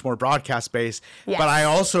was much more broadcast based. Yes. But I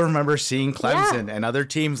also remember seeing Clemson and other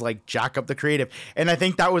teams like jack up the creative, and I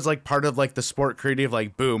think that was like part of like the sport creative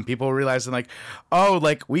like boom. People realizing like, oh,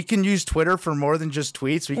 like we can use Twitter for more than just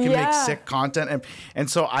tweets. We can make sick content, and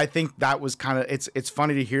so I think that was kind of it's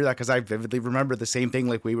funny to hear that. Because I vividly remember the same thing.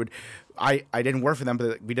 Like I didn't work for them,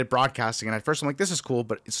 but we did broadcasting. And at first I'm like, this is cool,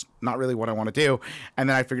 but it's not really what I want to do. And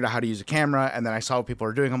then I figured out how to use a camera. And then I saw what people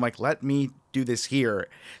are doing. I'm like, let me do this here.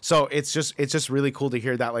 So it's just really cool to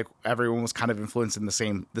hear that like everyone was kind of influenced in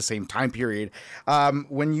the same time period.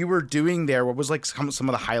 When you were doing there, what was like some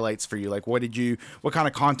of the highlights for you? Like what kind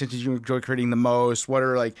of content did you enjoy creating the most? What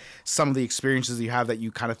are like some of the experiences you have that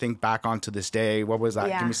you kind of think back on to this day? What was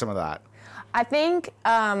that? Give me some of that. I think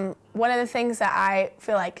one of the things that I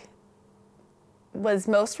feel like was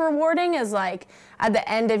most rewarding is like at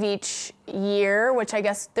the end of each year, which I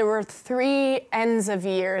guess there were 3 ends of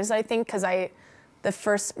years, I think, because that's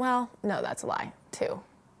a lie, 2.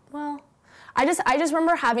 Well, I just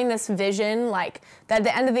remember having this vision, like that at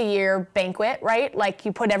the end of the year banquet, right? Like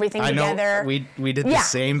you put everything together. We did the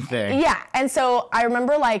same thing. Yeah, and so I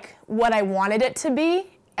remember like what I wanted it to be.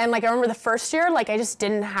 And like I remember the first year, like I just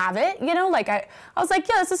didn't have it, you know, like I was like,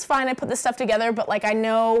 yeah, this is fine. I put this stuff together, but like I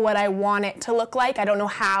know what I want it to look like. I don't know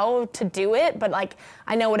how to do it, but like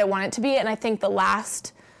I know what I want it to be. And I think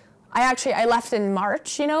I left in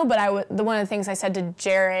March, you know, but one of the things I said to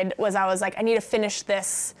Jared was I was like, I need to finish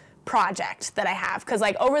this project that I have, because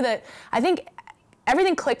like I think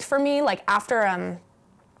everything clicked for me like after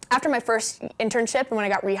my first internship and when I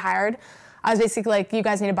got rehired. I was basically like, you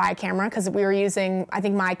guys need to buy a camera, because we were using, I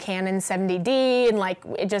think, my Canon 70D, and like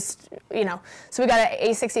it just, you know, so we got an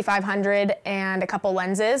A6500 and a couple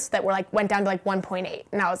lenses that were like, went down to like 1.8,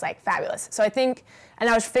 and I was like, fabulous. So I think, and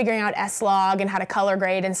I was figuring out S-Log and how to color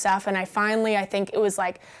grade and stuff, and I think it was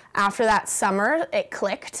like after that summer, it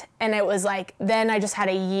clicked, and it was like, then I just had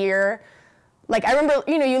a year. Like, I remember,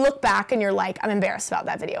 you know, you look back and you're like, I'm embarrassed about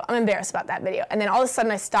that video. I'm embarrassed about that video. And then all of a sudden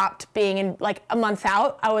I stopped being in, like, a month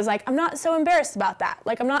out. I was like, I'm not so embarrassed about that.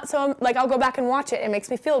 Like, I'll go back and watch it. It makes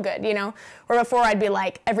me feel good, you know? Or before I'd be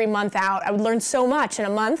like, every month out, I would learn so much in a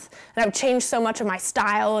month. And I would change so much of my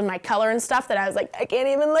style and my color and stuff that I was like, I can't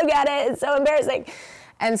even look at it. It's so embarrassing.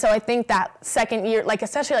 And so I think that second year, like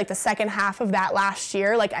especially like the second half of that last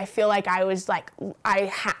year, like I feel like I was like,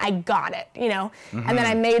 I got it, you know? Mm-hmm. And then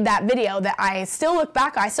I made that video that I still look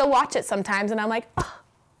back, I still watch it sometimes, and I'm like, oh,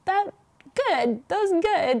 that was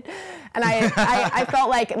good. And I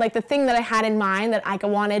felt like the thing that I had in mind, that I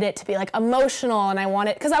wanted it to be like emotional, and I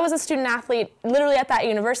wanted, because I was a student athlete literally at that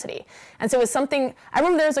university. And so it was something, I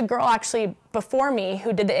remember there was a girl actually before me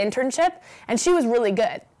who did the internship, and she was really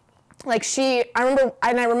good. Like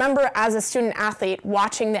I remember as a student athlete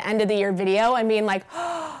watching the end of the year video and being like,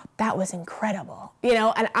 oh, that was incredible, you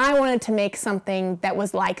know? And I wanted to make something that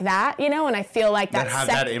was like that, you know? And I feel like that had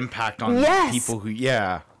that impact on people who,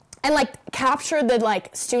 and like capture the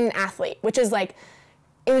like student athlete, which is like,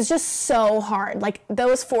 it was just so hard. Like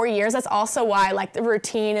those 4 years, that's also why like the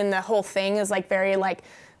routine and the whole thing is like very like,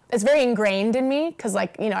 it's very ingrained in me, because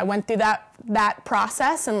like, you know, I went through that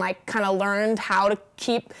process and like kind of learned how to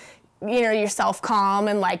keep, you know, yourself calm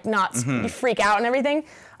and like not freak out and everything.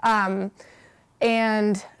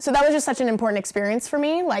 And so that was just such an important experience for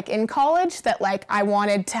me, like in college, that like I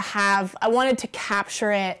wanted to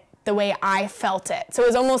capture it the way I felt it. So it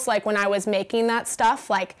was almost like when I was making that stuff,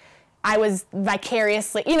 like I was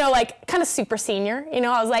vicariously, you know, like kind of super senior, you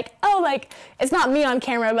know, I was like, oh, like it's not me on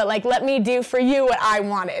camera, but like let me do for you what I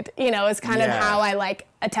wanted, you know, is kind of how I like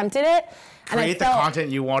attempted it. create the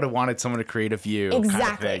content you wanted someone to create of you.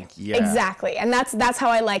 Exactly. Kind of thing. Yeah. Exactly. And that's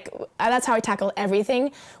how I tackle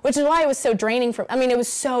everything, which is why it was so draining it was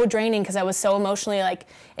so draining because I was so emotionally like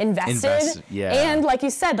invested. Yeah. And like you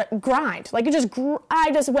said, like, grind. Like I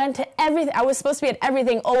just went to everything. I was supposed to be at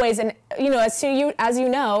everything always. And as you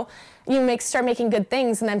know, you start making good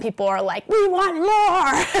things, and then people are like, we want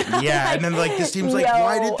more. Yeah, like, and then like this team's like,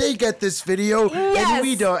 why did they get this video and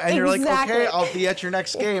we don't? And you're like, okay, I'll be at your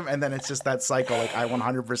next game, and then it's just that cycle. Like I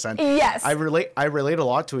 100%. Yes. I relate a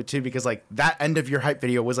lot to it too, because like that end of your hype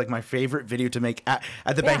video was like my favorite video to make at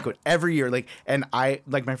the banquet every year. Like, and I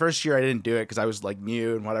like my first year I didn't do it because I was like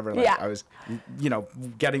new and whatever. Like I was,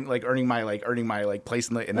 getting like earning my place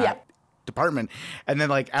in that department. And then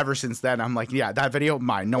like ever since then I'm like, yeah, that video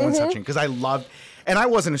mine, no one's touching, because I loved, and I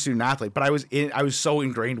wasn't a student athlete, but I was so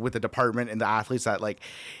ingrained with the department and the athletes that like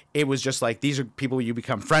it was just like, these are people you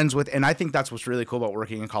become friends with. And I think that's what's really cool about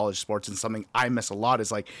working in college sports, and something I miss a lot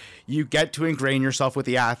is like you get to ingrain yourself with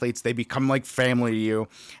the athletes. They become like family to you,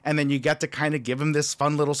 and then you get to kind of give them this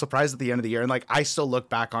fun little surprise at the end of the year. And like I still look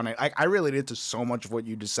back on it, I related to so much of what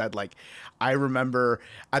you just said. Like I remember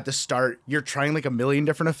at the start you're trying like a million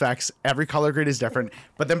different effects, every color grade is different,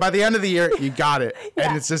 but then by the end of the year you got it.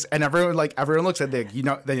 And it's just, and everyone looks at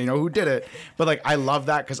it, they know who did it. But like I love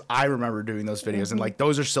that because I remember doing those videos, and like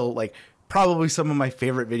those are still like probably some of my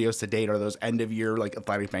favorite videos to date are those end of year like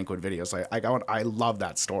athletic banquet videos. I love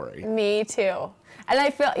that story. Me too. And I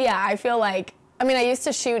feel like, I used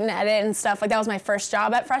to shoot and edit and stuff. Like that was my first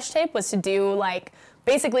job at Fresh Tape, was to do like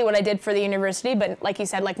basically what I did for the university, but like you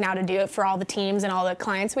said, like now to do it for all the teams and all the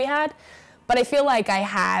clients we had. But I feel like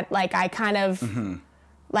I kind of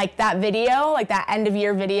like that video, like that end of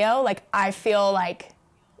year video, like I feel like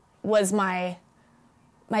was my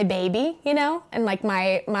baby, and like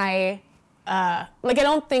my like I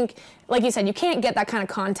don't think, like you said, you can't get that kind of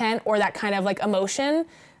content or that kind of like emotion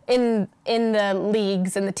in the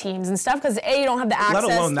leagues and the teams and stuff, because you don't have the access.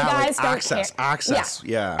 Let alone the now, guys like don't access,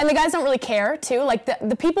 yeah. And the guys don't really care too. Like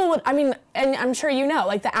the people would, and I'm sure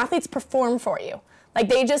like the athletes perform for you. Like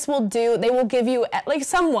they will give you, like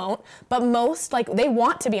some won't, but most, like they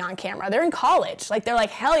want to be on camera. They're in college. Like they're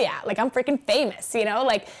like, hell yeah, like I'm freaking famous,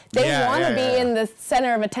 like they want to be in the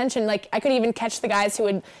center of attention. Like I could even catch the guys who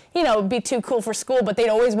would, be too cool for school, but they'd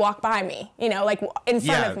always walk by me, like in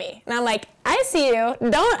front of me. And I'm like, I see you.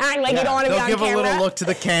 Don't act like you don't want to be on camera. They'll give a little look to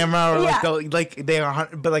the camera, or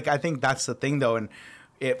but like I think that's the thing though, and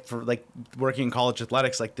for like working in college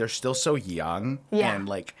athletics, like they're still so young, and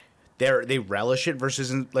like they relish it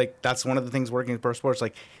versus like that's one of the things working in pro sports,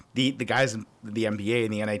 like the guys in the NBA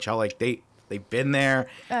and the NHL, like they've been there,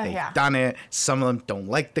 they've done it. Some of them don't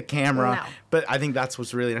like the camera, but I think that's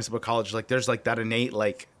what's really nice about college. Like there's like that innate,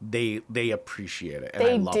 like they appreciate it, and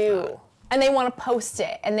I love that. And they want to post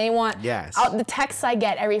it, and they want the texts I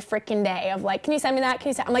get every freaking day of like, can you send me that? Can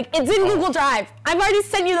you send? I'm like, it's in Google Drive. I've already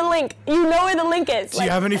sent you the link. You know where the link is. Do you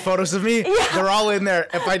have any photos of me? Yeah. They're all in there.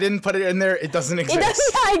 If I didn't put it in there, it doesn't exist.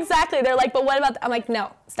 Yeah, exactly. They're like, but what about? I'm like,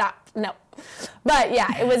 no, stop, no. But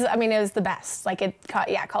yeah, it was the best. Like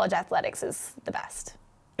college athletics is the best.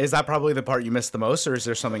 Is that probably the part you missed the most, or is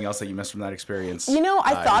there something else that you missed from that experience?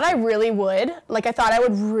 I thought I really would. Like, I thought I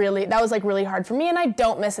would really, that was like really hard for me, and I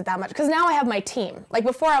don't miss it that much, because now I have my team. Like,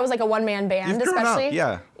 before I was like a one-man band, You've grown especially. Up,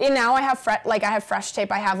 yeah. And now I have Fresh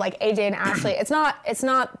Tape, I have like AJ and Ashley. It's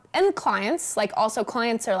not, and clients, like also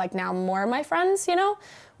clients are like now more my friends,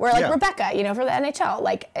 Where like Rebecca, for the NHL,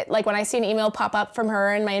 like when I see an email pop up from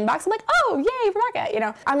her in my inbox, I'm like, oh, yay,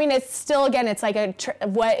 Rebecca, it's still, again, it's like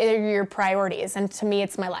what are your priorities? And to me,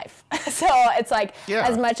 it's my life. So it's like,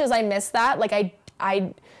 as much as I miss that, like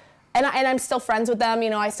and I'm still friends with them,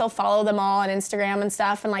 I still follow them all on Instagram and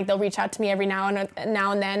stuff, and like they'll reach out to me every now and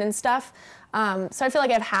then and stuff. So I feel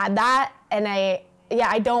like I've had that, and I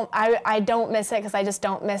don't miss it, because I just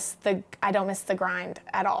don't miss the grind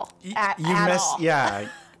at all. Yeah.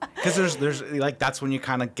 Because there's like, that's when you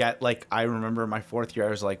kind of get, like, I remember my fourth year, I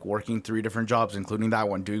was like working 3 different jobs, including that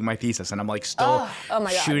one, doing my thesis, and I'm like still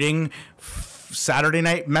shooting Saturday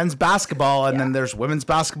night men's basketball, and then there's women's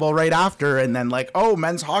basketball right after, and then like,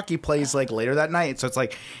 men's hockey plays like later that night. So it's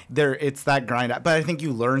like it's that grind. But I think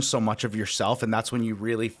you learn so much of yourself, and that's when you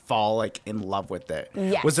really fall like in love with it.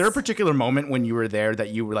 Yes. Was there a particular moment when you were there that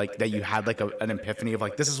you were like, that you had like an epiphany of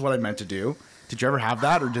like, this is what I meant to do? Did you ever have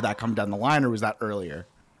that, or did that come down the line, or was that earlier?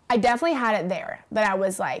 I definitely had it there, that I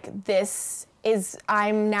was like,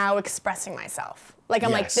 I'm now expressing myself. Like,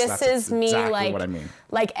 I'm like, this is me, exactly like, what I mean.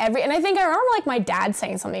 Like and I think I remember like my dad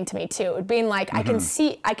saying something to me too, being like, I can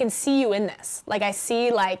see you in this. Like, I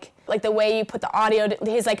see like the way you put the audio,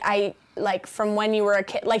 he's like, like from when you were a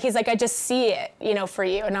kid, like, he's like, I just see it, you know, for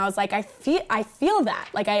you. And I was like, I feel that.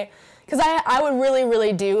 Like, because I would really,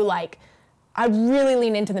 really do like, I'd really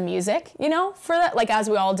lean into the music, you know, for that, like, as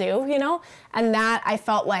we all do, you know, and that I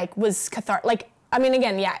felt like was cathartic. Like, I mean,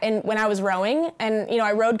 again, yeah, and when I was rowing, and, you know,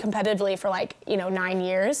 I rowed competitively for like, you know, 9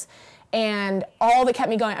 years, and all that kept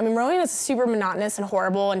me going, I mean, rowing is super monotonous and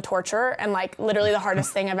horrible and torture and like literally the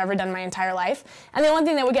hardest thing I've ever done in my entire life. And the only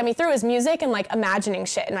thing that would get me through is music and like imagining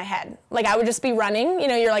shit in my head. Like, I would just be running, you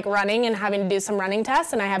know, you're like running and having to do some running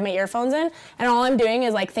tests, and I have my earphones in, and all I'm doing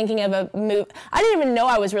is like thinking of a move. I didn't even know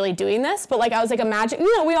I was really doing this, but like I was like imagining,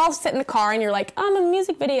 you know, we all sit in the car and you're like, I'm a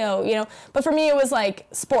music video, you know, but for me it was like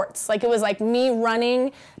sports. Like, it was like me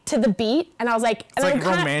running to the beat, and I was like, it's like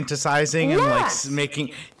romanticizing and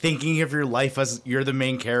like thinking of your life as you're the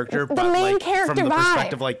main character, but main like character from the vibe.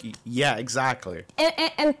 perspective, like, yeah, exactly.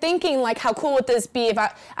 And thinking like, how cool would this be if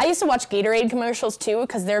I used to watch Gatorade commercials too,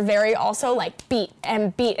 because they're very also like beat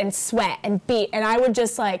and sweat and beat, and I would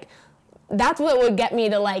just like, that's what would get me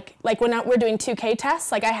to like when we're doing 2K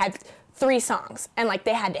tests, like I had 3 songs, and like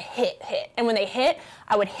they had to hit, and when they hit,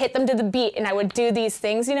 I would hit them to the beat, and I would do these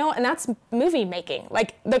things, you know, and that's movie making,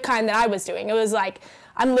 like the kind that I was doing. It was like,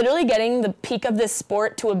 I'm literally getting the peak of this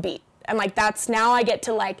sport to a beat, and like that's, now I get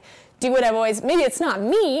to like do what I've always, maybe it's not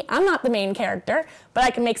me, I'm not the main character, but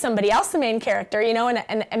I can make somebody else the main character, you know,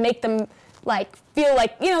 and make them like feel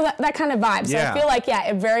like, you know, that kind of vibe. So I feel like, yeah,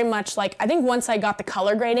 it very much like, I think once I got the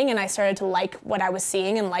color grading and I started to like what I was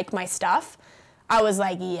seeing and like my stuff, I was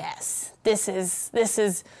like, yes, this is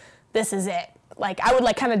it. Like, I would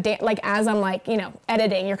like kind of like as I'm like, you know,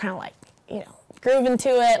 editing, you're kind of like, you know, grooving to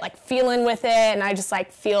it, like feeling with it, and I just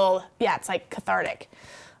like feel, yeah, it's like cathartic.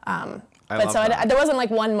 But so there wasn't like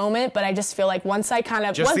one moment, but I just feel like once I kind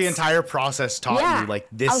of the entire process taught you like,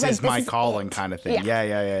 this is my calling kind of thing.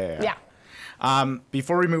 Yeah.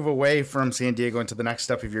 Before we move away from San Diego into the next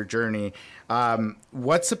step of your journey,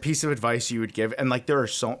 what's a piece of advice you would give? And like, there are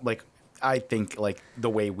so like, I think like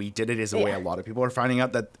the way we did it is the way a lot of people are finding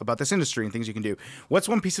out that about this industry and things you can do. What's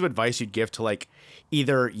one piece of advice you'd give to like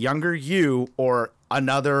either younger you or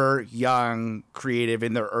another young creative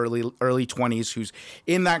in their early 20s who's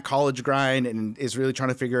in that college grind and is really trying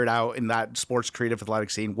to figure it out in that sports creative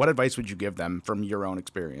athletic scene? What advice would you give them from your own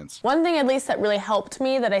experience? One thing at least that really helped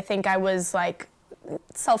me, that I think I was like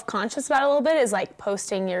self-conscious about a little bit, is like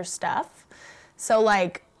posting your stuff. So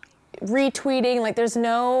like retweeting, like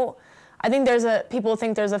I think people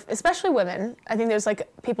think especially women, I think there's like,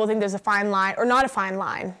 people think there's a fine line, or not a fine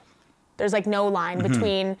line. There's like no line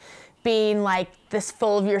between being like this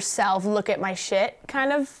full of yourself, look at my shit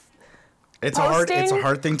kind of It's a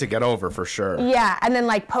hard thing to get over, for sure. Yeah, and then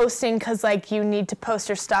like posting because like you need to post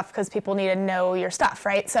your stuff because people need to know your stuff,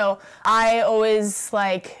 right? So I always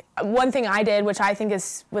like, one thing I did, which I think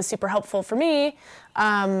was super helpful for me,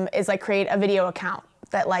 is like create a video account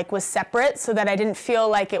that like was separate, so that I didn't feel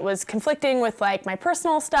like it was conflicting with like my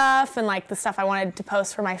personal stuff and like the stuff I wanted to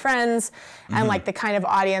post for my friends and like the kind of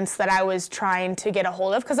audience that I was trying to get a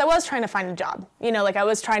hold of, because I was trying to find a job, you know, like I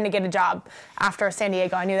was trying to get a job after San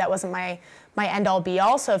Diego. I knew that wasn't my end all be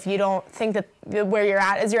all. So if you don't think that where you're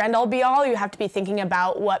at is your end all be all, you have to be thinking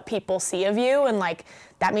about what people see of you, and like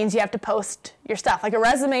that means you have to post your stuff. Like a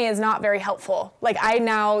resume is not very helpful. Like I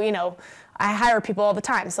now, you know, I hire people all the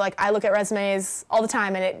time. So like I look at resumes all the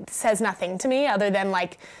time and it says nothing to me other than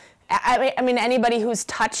like, I mean, anybody who's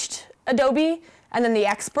touched Adobe, and then the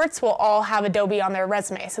experts will all have Adobe on their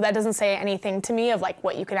resume. So that doesn't say anything to me of like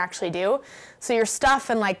what you can actually do. So your stuff,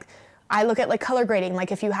 and like, I look at like color grading,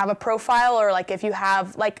 like if you have a profile, or like if you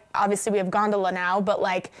have, like obviously we have Gondola now, but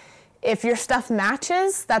like if your stuff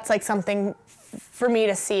matches, that's like something for me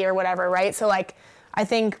to see or whatever, right? So like I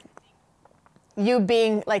think you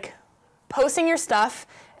being like, posting your stuff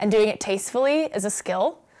and doing it tastefully is a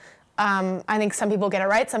skill. I think some people get it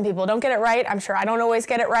right, some people don't get it right. I'm sure I don't always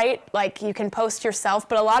get it right. Like you can post yourself,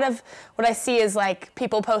 but a lot of what I see is like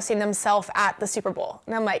people posting themselves at the Super Bowl.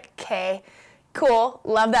 And I'm like, okay, cool,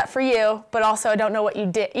 love that for you, but also I don't know what you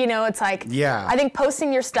did. You know, it's like, yeah. I think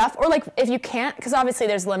posting your stuff, or like if you can't, because obviously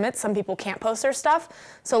there's limits, some people can't post their stuff.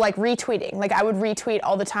 So like retweeting, like I would retweet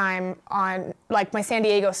all the time on like my San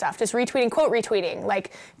Diego stuff, just retweeting, quote retweeting,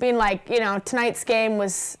 like being like, you know, tonight's game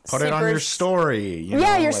was Put it on your story. Your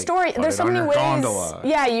like, story. There's so many ways. Gondola.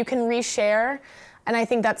 Yeah, you can reshare. And I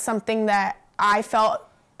think that's something that I felt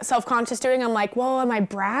self-conscious doing. I'm like, well, am I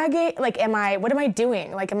bragging? Like, what am I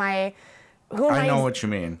doing? Like, am I who am I? I know what you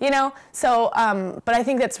mean. You know, so, but I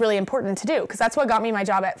think that's really important to do because that's what got me my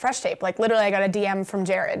job at Fresh Tape. Like literally I got a DM from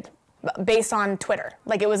Jared based on Twitter.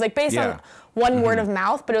 Like it was like based on one word of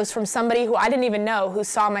mouth, but it was from somebody who I didn't even know who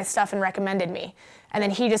saw my stuff and recommended me. And then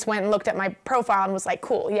he just went and looked at my profile and was like,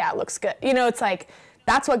 cool, yeah, it looks good. You know, it's like,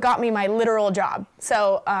 that's what got me my literal job.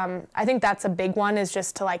 So I think that's a big one is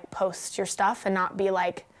just to like post your stuff and not be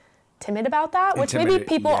like timid about that, which maybe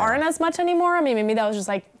people aren't as much anymore. I mean, maybe that was just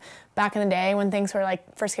like back in the day when things were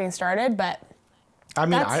like first getting started, but I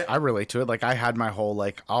mean, I relate to it. Like I had my whole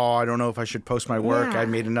like, oh, I don't know if I should post my work. I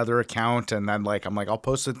made another account and then like, I'm like, I'll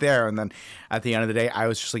post it there. And then at the end of the day, I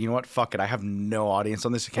was just like, you know what? Fuck it. I have no audience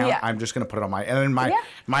on this account. Yeah. I'm just going to put it on and then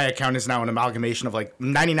my account is now an amalgamation of like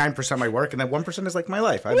 99% my work. And then 1% is like my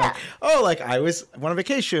life. I'm like, oh, like I went on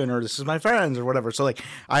vacation or this is my friends or whatever. So like,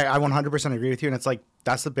 I 100% agree with you. And it's like,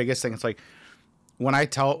 that's the biggest thing. It's like, when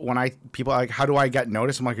people are like, how do I get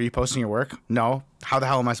noticed? I'm like, are you posting your work? No. How the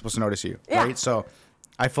hell am I supposed to notice you? Yeah. Right. So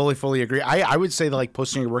I fully agree. I would say that like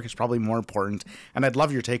posting your work is probably more important. And I'd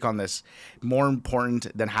love your take on this. More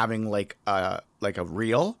important than having like a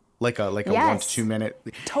reel, like a 1 to 2 minute.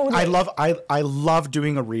 Totally. I love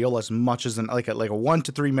doing a reel as much as like a 1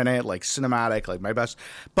 to 3 minute, like cinematic, like my best.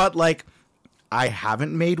 But like, I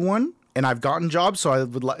haven't made one and I've gotten jobs. So I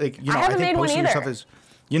would like, you know, I think posting your stuff is,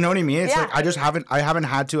 you know what I mean? It's like, I haven't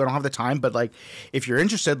had to, I don't have the time, but like, if you're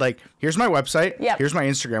interested, like, here's my website, here's my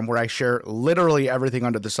Instagram where I share literally everything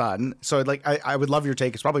under the sun. So like, I would love your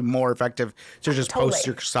take. It's probably more effective to just post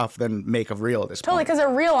your stuff than make a reel at this point. Because a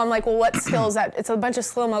reel, I'm like, well, what skills that, it's a bunch of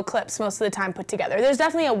slow-mo clips most of the time put together. There's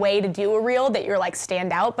definitely a way to do a reel that you're like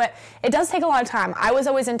stand out, but it does take a lot of time. I was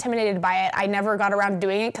always intimidated by it. I never got around to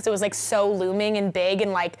doing it because it was like so looming and big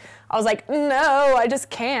and like, I was like, no, I just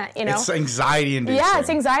can't, you know? It's anxiety inducing. Yeah, it's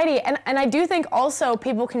anxiety. And I do think also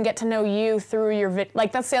people can get to know you through your,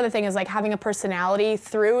 like that's the other thing is like having a personality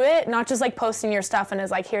through it, not just like posting your stuff and is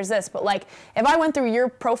like, here's this, but like if I went through your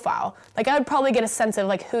profile, like I would probably get a sense of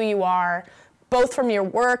like who you are, both from your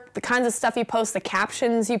work, the kinds of stuff you post, the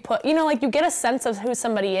captions you put, you know, like you get a sense of who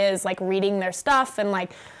somebody is, like reading their stuff and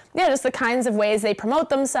like, yeah, just the kinds of ways they promote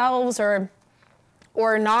themselves or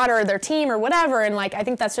not, or their team or whatever. And like, I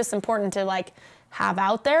think that's just important to like have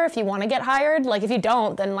out there if you want to get hired. Like if you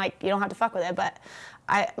don't, then like you don't have to fuck with it. But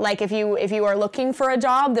I like if you are looking for a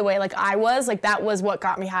job the way like I was, like that was what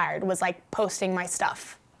got me hired, was like posting my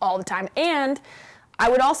stuff all the time. And I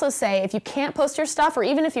would also say if you can't post your stuff, or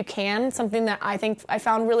even if you can, something that I think I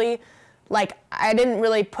found really, like I didn't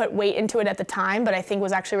really put weight into it at the time, but I think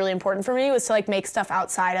was actually really important for me, was to like make stuff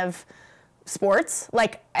outside of sports.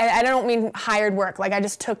 Like I don't mean hired work. Like I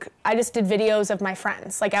just did videos of my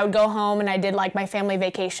friends. Like I would go home and I did like my family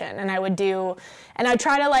vacation and I'd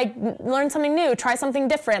try to like learn something new, try something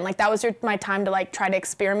different. Like that was my time to like try to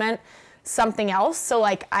experiment something else. So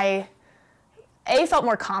like I felt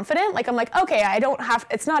more confident. Like I'm like, okay,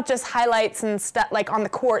 it's not just highlights and stuff like on the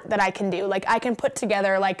court that I can do. Like I can put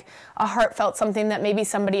together like a heartfelt something that maybe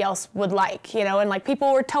somebody else would like, you know? And like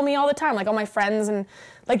people would tell me all the time, like all my friends, and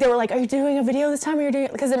like they were like, are you doing a video this time, or you're doing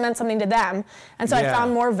it? Because it meant something to them. And so I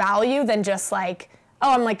found more value than just like,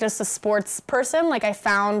 oh, I'm like just a sports person. Like I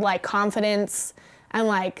found like confidence and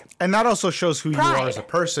like and that also shows who pride. you are as a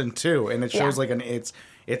person too. And it shows like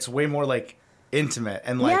it's way more like intimate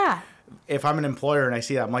and like if I'm an employer and I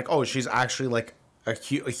see that, I'm like, oh, she's actually like a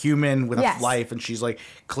human with a life, and she's like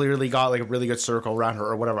clearly got like a really good circle around her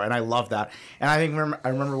or whatever. And I love that. And I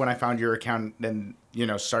remember when I found your account and you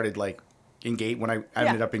know started like engage when I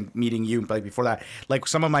ended up meeting you, like before that, like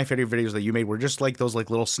some of my favorite videos that you made were just like those like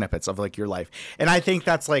little snippets of like your life. And I think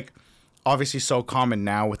that's like obviously so common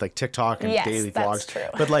now with like TikTok and daily vlogs. True.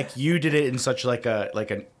 But like you did it in such like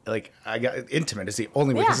I got intimate is the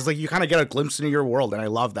only way, because it's like you kind of get a glimpse into your world, and I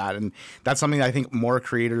love that. And that's something that I think more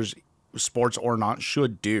creators, sports or not,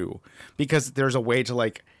 should do, because there's a way to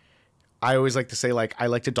like, I always like to say like I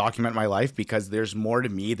like to document my life because there's more to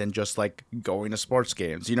me than just like going to sports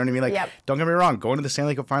games. You know what I mean? Like don't get me wrong, going to the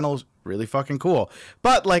Stanley Cup Finals really fucking cool.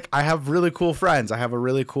 But like I have really cool friends. I have a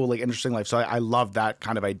really cool like interesting life. So I love that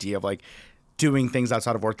kind of idea of like doing things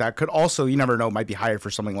outside of work that could also, you never know, might be hired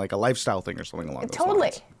for something like a lifestyle thing or something along those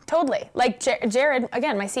lines. Totally. Like Jared,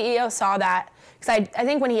 again, my CEO saw that, because I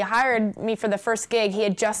think when he hired me for the first gig, he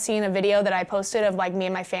had just seen a video that I posted of like me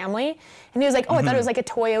and my family, and he was like, oh, I thought it was like a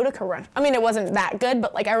Toyota commercial. I mean, it wasn't that good,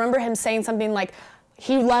 but like I remember him saying something like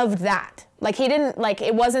he loved that. Like he didn't, like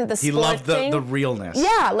it wasn't the sport He loved thing. the realness.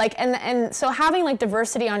 Yeah, like and so having like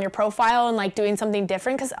diversity on your profile and like doing something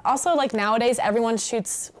different, because also like nowadays everyone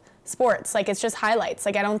shoots sports. Like, it's just highlights.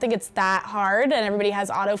 Like, I don't think it's that hard, and everybody has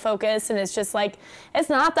autofocus, and it's just like, it's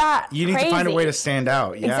not that You need crazy. to find a way to stand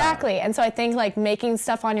out. Yeah. Exactly. And so I think like making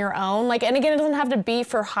stuff on your own, like, and again, it doesn't have to be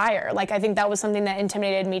for hire. Like, I think that was something that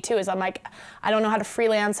intimidated me too, is I'm like, I don't know how to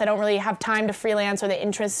freelance. I don't really have time to freelance or the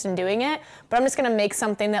interest in doing it, but I'm just going to make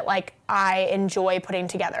something that like I enjoy putting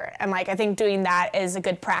together. And like, I think doing that is a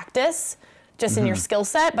good practice just in your skill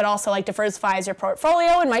set, but also like diversifies your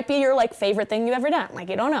portfolio and might be your like favorite thing you've ever done. Like,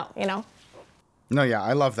 you don't know, you know? No, yeah,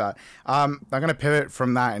 I love that. I'm going to pivot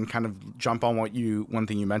from that and kind of jump on one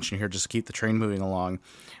thing you mentioned here, just to keep the train moving along.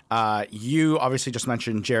 You obviously just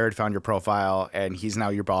mentioned Jared found your profile, and he's now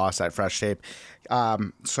your boss at Fresh Tape.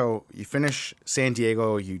 So you finish San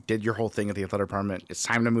Diego, you did your whole thing at the athletic department. It's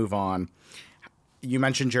time to move on. You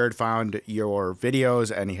mentioned Jared found your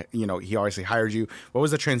videos, and he obviously hired you. What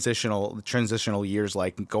was the transitional years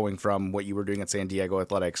like, going from what you were doing at San Diego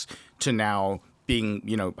Athletics to now being,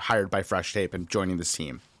 hired by Fresh Tape and joining this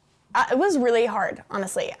team? It was really hard,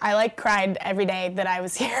 honestly. I like cried every day that I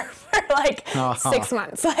was here for like 6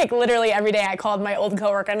 months. Like, literally every day I called my old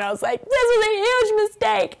coworker and I was like, this was a huge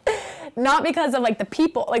mistake. Not because of like the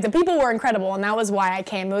people were incredible, and that was why I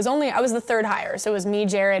came. I was the third hire. So it was me,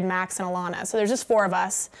 Jared, Max, and Alana. So there's just 4 of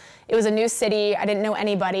us. It was a new city. I didn't know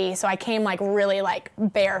anybody. So I came like really like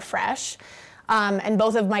bare fresh. And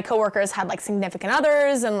both of my coworkers had like significant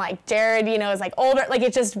others, and like Jared, is like older. Like,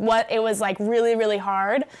 it was like really, really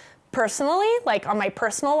hard personally, like on my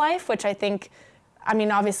personal life, which I think,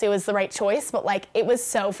 obviously it was the right choice, but like it was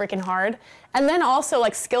so freaking hard. And then also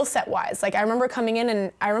like skill set wise, like I remember coming in,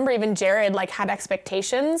 and I remember even Jared like had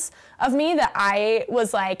expectations of me that I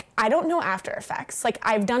was like, I don't know After Effects. Like,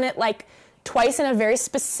 I've done it like twice in a very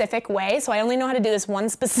specific way, so I only know how to do this one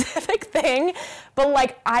specific thing, but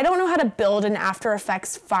like I don't know how to build an After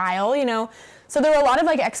Effects file, So there were a lot of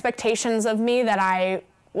like expectations of me that I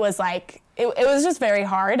was like, it was just very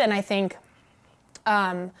hard. And I think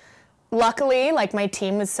luckily like my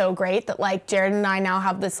team was so great that like Jared and I now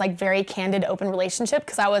have this like very candid, open relationship,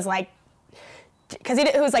 because he was like,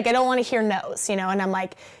 I don't want to hear no's, and I'm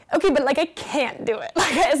like, okay, but like I can't do it.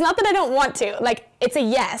 Like, it's not that I don't want to, like it's a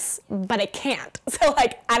yes, but I can't. So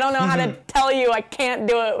like I don't know how to tell you I can't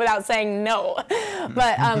do it without saying no.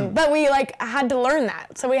 But we like had to learn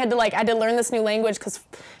that. So I had to learn this new language, because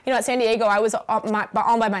at San Diego I was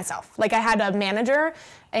all by myself. Like, I had a manager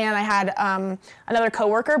and I had another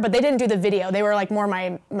coworker, but they didn't do the video. They were like more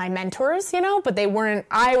my mentors, but they weren't.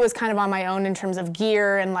 I was kind of on my own in terms of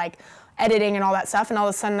gear and like editing and all that stuff, and all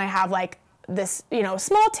of a sudden I have like this,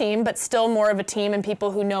 small team, but still more of a team, and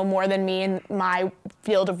people who know more than me in my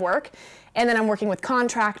field of work. And then I'm working with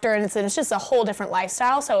contractor, and it's just a whole different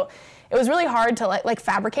lifestyle. So it was really hard to like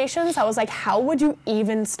fabrications. I was like, how would you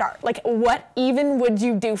even start? Like, what even would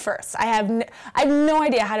you do first? I have no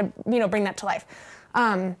idea how to, bring that to life.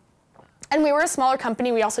 And we were a smaller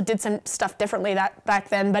company. We also did some stuff differently back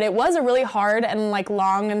then, but it was a really hard and like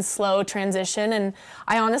long and slow transition. And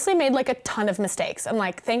I honestly made like a ton of mistakes. And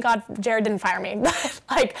like, thank God Jared didn't fire me.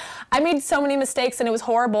 Like, I made so many mistakes, and it was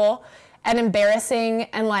horrible and embarrassing.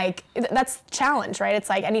 And like, that's the challenge, right? It's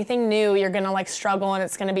like anything new, you're gonna like struggle, and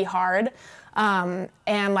it's gonna be hard.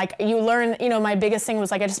 And like you learn, my biggest thing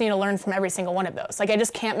was like, I just need to learn from every single one of those. Like, I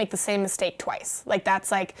just can't make the same mistake twice. Like,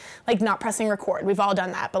 that's like not pressing record. We've all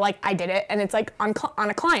done that, but like I did it, and it's like on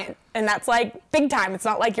a client, and that's like big time. It's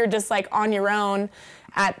not like you're just like on your own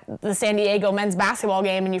at the San Diego men's basketball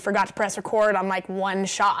game and you forgot to press record on like one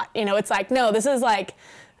shot. It's like, no, this is like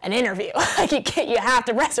an interview. Like, you have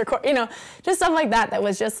to press record, just stuff like that. That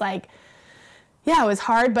was just like, yeah, it was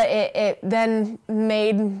hard, but it then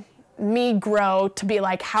made me grow to be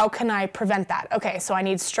like, how can I prevent that? Okay, so I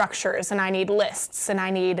need structures, and I need lists, and I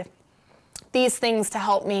need these things to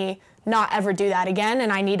help me not ever do that again.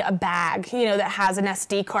 And I need a bag, that has an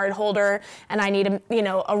SD card holder, and I need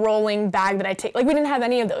a rolling bag that I take. Like, we didn't have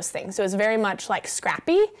any of those things. So it was very much like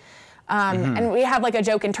scrappy. And we have like a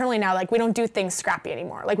joke internally now, like we don't do things scrappy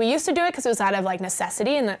anymore. Like, we used to do it because it was out of like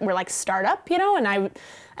necessity, and we're like startup,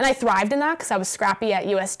 and I thrived in that because I was scrappy at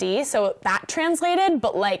USD. So that translated,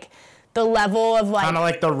 but like the level of like... kind of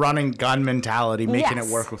like the run and gun mentality, making it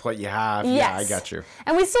work with what you have. Yes. Yeah, I got you.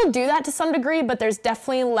 And we still do that to some degree, but there's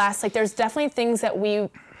definitely less. Like, there's definitely things that we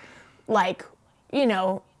like,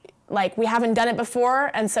 like we haven't done it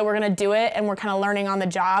before, and so we're going to do it, and we're kind of learning on the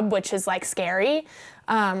job, which is like scary.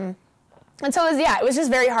 And so it was just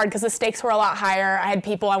very hard because the stakes were a lot higher. I had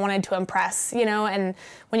people I wanted to impress, and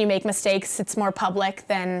when you make mistakes, it's more public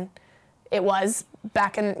than it was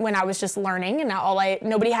back when I was just learning, and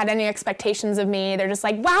nobody had any expectations of me. They're just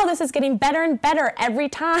like, wow, this is getting better and better every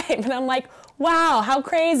time. And I'm like, wow, how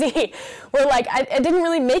crazy. We're like, I didn't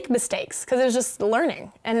really make mistakes because it was just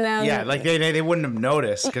learning. And yeah, like they wouldn't have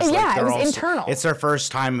noticed. Cause yeah, like it was internal. It's their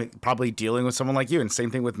first time probably dealing with someone like you. And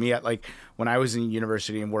same thing with me at like when I was in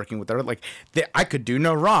university and working with them, like I could do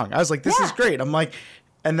no wrong. I was like, this is great. I'm like,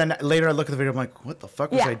 and then later I look at the video, I'm like, what the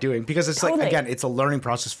fuck was I doing? Because it's like, again, it's a learning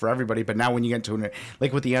process for everybody. But now when you get to it,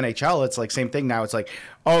 like with the NHL, it's like same thing now. It's like,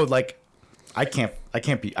 oh, like I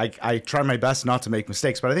try my best not to make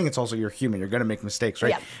mistakes, but I think it's also you're human. You're going to make mistakes,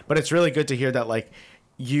 right? Yeah. But it's really good to hear that like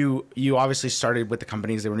you obviously started with the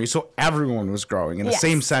companies that were new. So everyone was growing in the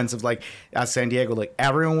same sense of like at San Diego, like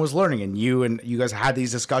everyone was learning, and you guys had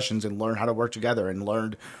these discussions and learned how to work together and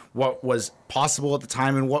learned what was possible at the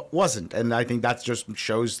time and what wasn't. And I think that just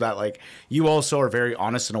shows that like you also are very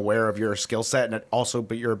honest and aware of your skill set and also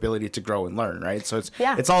but your ability to grow and learn, right? So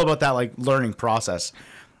it's all about that like learning process.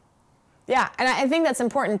 Yeah, and I think that's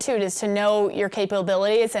important too, is to know your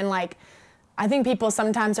capabilities. And like, I think people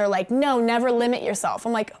sometimes are like, no, never limit yourself.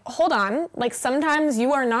 I'm like, hold on. Like sometimes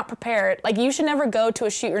you are not prepared. Like you should never go to a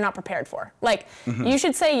shoot you're not prepared for. Like you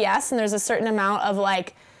should say yes, and there's a certain amount of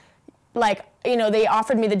like, you know, they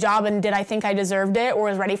offered me the job and did I think I deserved it or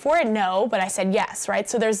was ready for it? No, but I said yes, right?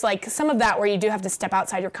 So there's like some of that where you do have to step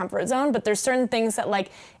outside your comfort zone, but there's certain things that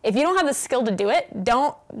like, if you don't have the skill to do it,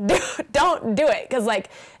 don't do it. Cause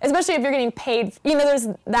like, especially if you're getting paid, you know, there's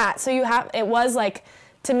that. So it was like,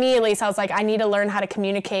 to me at least, I was like, I need to learn how to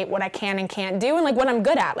communicate what I can and can't do and like what I'm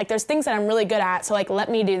good at. Like there's things that I'm really good at. So like,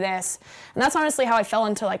 let me do this. And that's honestly how I fell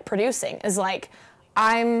into like producing, is like,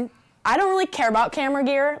 I don't really care about camera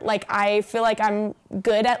gear. Like I feel like I'm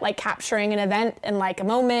good at like capturing an event and like a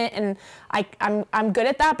moment, and I'm good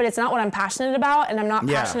at that, but it's not what I'm passionate about, and I'm not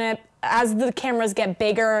passionate as the cameras get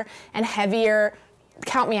bigger and heavier.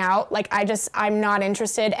 Count me out. Like I'm not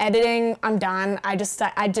interested. Editing, I'm done. I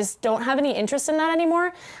just don't have any interest in that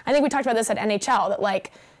anymore. I think we talked about this at NHL, that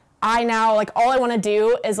like I now, like, all I want to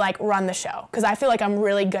do is, like, run the show. Because I feel like I'm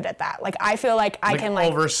really good at that. Like, I feel like I can,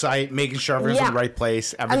 like... oversight, making sure everyone's in the right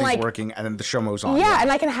place, everything's working, and then the show moves on. Yeah,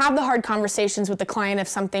 and I can have the hard conversations with the client if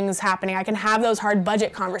something's happening. I can have those hard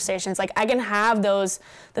budget conversations. Like, I can have those...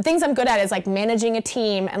 The things I'm good at is, like, managing a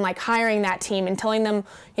team and, like, hiring that team and telling them,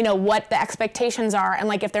 you know, what the expectations are. And,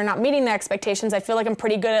 like, if they're not meeting the expectations, I feel like I'm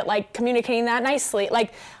pretty good at, like, communicating that nicely.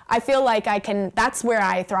 Like, I feel like I can, that's where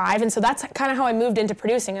I thrive. And so that's kind of how I moved into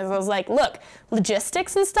producing, is I was like, look,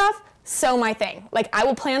 logistics and stuff, so my thing. Like, I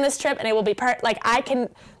will plan this trip and it will be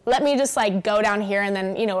let me just, like, go down here. And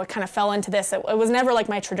then, you know, it kind of fell into this. It was never, like,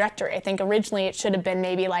 my trajectory. I think originally it should have been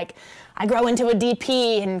maybe, like, I grow into a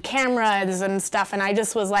DP and cameras and stuff. And I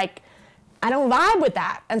just was like, I don't vibe with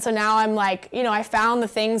that. And so now I'm like, you know, I found the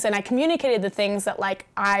things and I communicated the things that, like,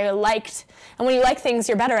 I liked. And when you like things,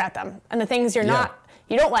 you're better at them. And the things you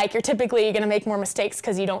don't like, you're typically going to make more mistakes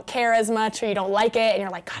because you don't care as much or you don't like it. And you're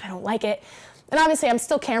like, God, I don't like it. And obviously I'm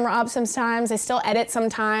still camera up sometimes. I still edit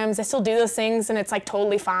sometimes. I still do those things, and it's, like,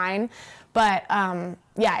 totally fine. But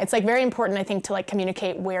yeah, it's, like, very important, I think, to, like,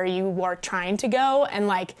 communicate where you are trying to go and,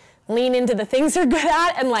 like, lean into the things you're good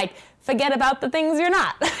at and, like, forget about the things you're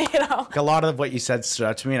not, you know? A lot of what you said stood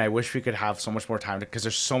out to me, and I wish we could have so much more time because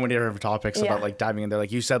there's so many different topics about, like, diving in there.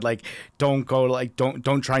 Like you said, like, don't go, like,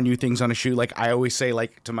 don't try new things on a shoot. Like, I always say,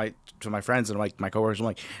 like, to my friends and, like, my coworkers, I'm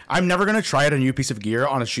like, I'm never going to try out a new piece of gear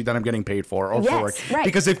on a shoot that I'm getting paid for or for work. Right.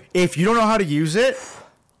 Because if you don't know how to use it,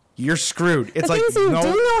 you're screwed. It's the like, things you do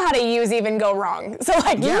know how to use even go wrong. So,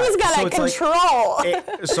 like, you just gotta control.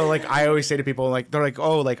 So, like, I always say to people, like, they're like,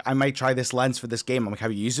 oh, like, I might try this lens for this game. I'm like,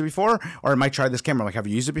 have you used it before? Or I might try this camera. I'm like, have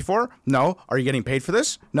you used it before? No. Are you getting paid for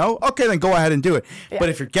this? No. Okay, then go ahead and do it. Yeah. But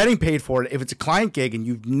if you're getting paid for it, if it's a client gig and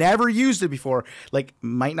you've never used it before, like,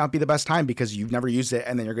 might not be the best time because you've never used it,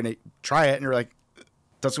 and then you're gonna try it and you're like,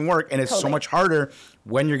 doesn't work. And it's so much harder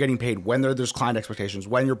when you're getting paid, when there's client expectations,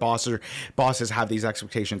 when your bosses have these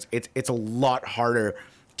expectations. It's a lot harder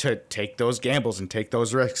to take those gambles and take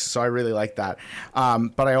those risks. So I really like that.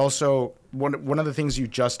 But I also, one of the things you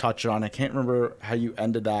just touched on, I can't remember how you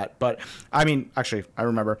ended that, but I mean, actually I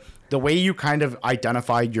remember the way you kind of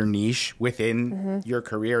identified your niche within your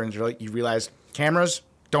career, and you realized cameras,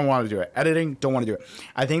 don't want to do it. Editing, don't want to do it.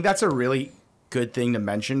 I think that's a really good thing to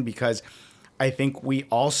mention, because I think we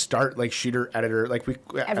all start like shooter, editor, like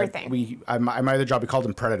everything. My other job, we called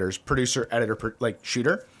them predators: producer, editor, like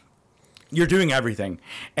shooter. you're doing everything.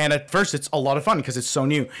 And at first it's a lot of fun because it's so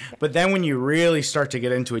new. But then when you really start to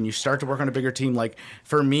get into it and you start to work on a bigger team, like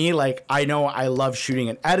for me, like I know I love shooting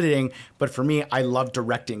and editing, but for me, I love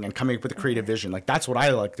directing and coming up with a creative vision. Like that's what I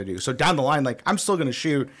like to do. So down the line, like I'm still going to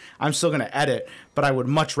shoot, I'm still going to edit, but I would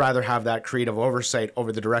much rather have that creative oversight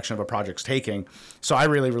over the direction of a project's taking. So I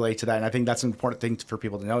really relate to that. And I think that's an important thing for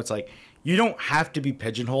people to know. It's like, you don't have to be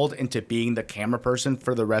pigeonholed into being the camera person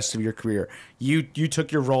for the rest of your career. You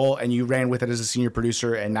took your role and you ran with it as a senior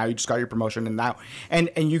producer, and now you just got your promotion, and now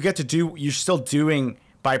and you get to do, you're still doing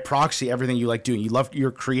by proxy everything you like doing.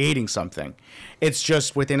 You're creating something. It's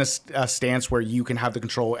just within a stance where you can have the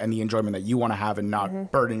control and the enjoyment that you want to have, and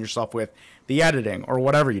not burden yourself with the editing or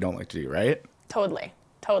whatever you don't like to do, right? Totally.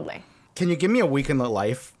 Can you give me a week in the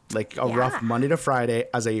life, like a rough Monday to Friday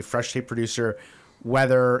as a fresh tape producer?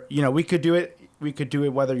 Whether, you know, we could do it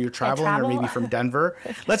whether you're traveling or maybe from Denver.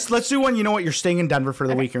 Let's do one. You know what? You're staying in Denver for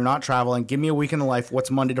the week. You're not traveling. Give me a week in the life.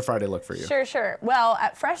 What's Monday to Friday look for you? Sure. Well,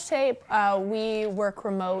 at Fresh Tape, we work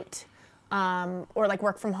remote or like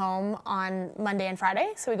work from home on Monday and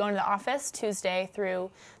Friday. So we go into the office Tuesday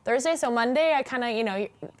through Thursday. So Monday, I kind of, you know,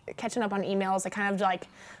 catching up on emails. I kind of like,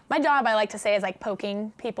 my job, I like to say, is like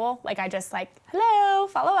poking people. Like I just like, hello,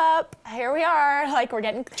 follow up. Here we are. Like we're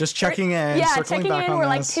getting just checking in. Yeah, checking in. We're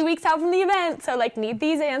like 2 weeks out from the event, so like need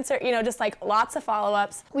these answers. You know, just like lots of follow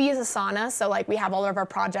ups. We use Asana, so like we have all of our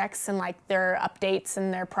projects and like their updates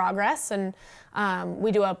and their progress. And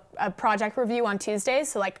we do a project review on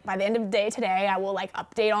Tuesdays. So like by the end of the day today, I will like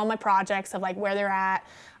update all my projects of like where they're at.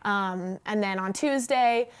 And then on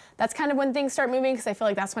Tuesday, that's kind of when things start moving because I feel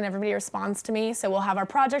like that's when everybody responds to me. So we'll have our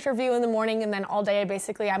project review in the morning, and then all day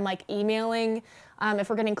basically I'm like emailing. If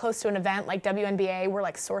we're getting close to an event like WNBA, we're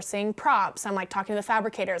like sourcing props. I'm like talking to the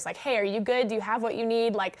fabricators like, hey, are you good? Do you have what you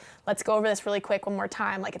need? Like, let's go over this really quick one more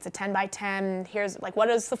time. Like it's a 10 by 10. Here's like, what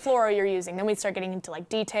is the floor you're using? Then we start getting into like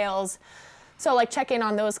details. So like check in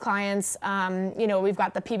on those clients. You know, we've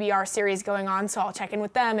got the PBR series going on, so I'll check in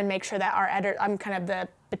with them and make sure that our editor, I'm kind of the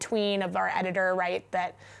between of our editor, right,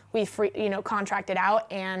 that we contracted out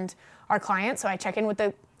and our client. So I check in with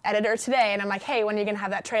the editor today and I'm like, hey, when are you gonna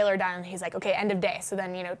have that trailer done? And he's like, okay, end of day. So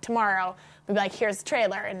then, you know, tomorrow we'll be like, here's the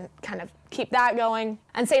trailer, and kind of keep that going.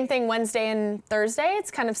 And same thing Wednesday and Thursday,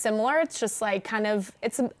 it's kind of similar. It's just like kind of,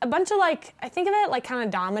 it's a bunch of like, I think of it like kind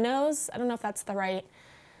of dominoes. I don't know if that's the right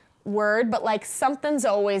word, but like something's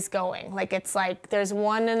always going. Like it's like there's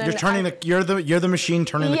one and then you're turning you're the machine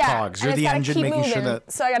turning the cogs. You're the engine making sure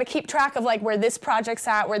that. So I got to keep track of like where this project's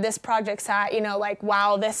at, you know, like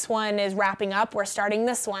while this one is wrapping up, we're starting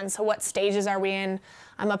this one. So what stages are we in?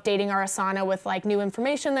 I'm updating our Asana with like new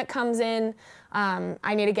information that comes in.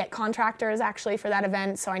 I need to get contractors actually for that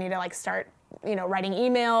event, so I need to like start, you know, writing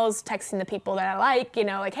emails, texting the people that I like, you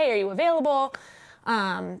know, like, hey, are you available?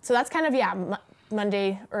 So that's kind of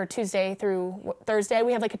Monday or Tuesday through Thursday.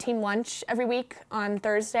 We have like a team lunch every week on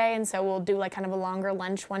Thursday, and so we'll do like kind of a longer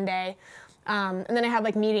lunch one day. And then I have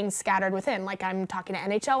like meetings scattered within, like I'm talking to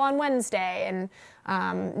NHL on Wednesday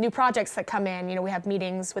and new projects that come in, you know, we have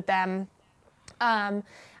meetings with them. And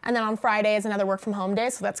then on Friday is another work from home day,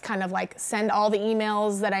 so that's kind of like send all the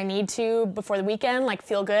emails that I need to before the weekend, like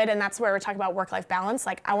feel good, and that's where we're talking about work-life balance.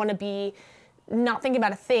 Like I want to be not thinking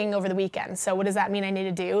about a thing over the weekend. So what does that mean I need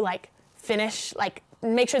to do? Like finish, like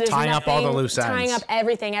make sure there's tying nothing, up all the loose ends. Tying up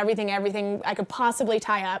everything I could possibly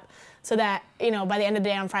tie up, so that, you know, by the end of the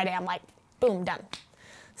day on Friday, I'm like, boom, done.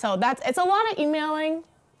 So it's a lot of emailing,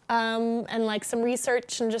 and like some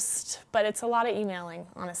research but it's a lot of emailing,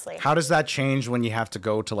 honestly. How does that change when you have to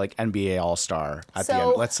go to like NBA All-Star at the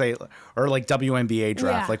end? Let's say, or like WNBA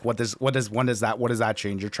draft. Like when does that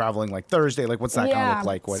change? You're traveling like Thursday. Like what's that gonna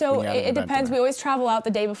look like? So it depends. We always travel out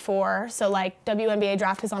the day before. So like WNBA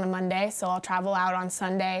draft is on a Monday, so I'll travel out on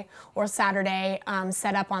Sunday or Saturday,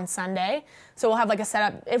 set up on Sunday. So we'll have like a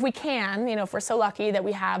setup if we can. You know, if we're so lucky that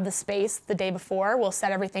we have the space the day before, we'll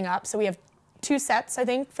set everything up. So we have 2 sets, I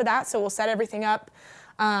think, for that. So we'll set everything up.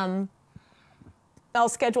 I'll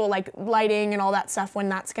schedule like lighting and all that stuff when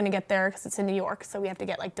that's going to get there, because it's in New York. So we have to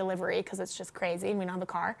get like delivery because it's just crazy and we don't have a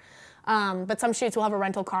car. But some shoots we'll have a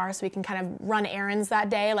rental car, so we can kind of run errands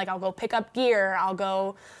that day. Like I'll go pick up gear. I'll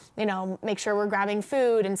go, you know, make sure we're grabbing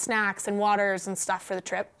food and snacks and waters and stuff for the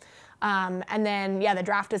trip. And then, the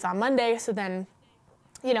draft is on Monday. So then,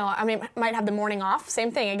 you know, I mean, might have the morning off.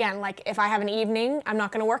 Same thing again. Like if I have an evening, I'm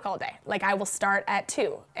not going to work all day. Like I will start at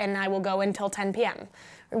 2 and I will go until 10 p.m.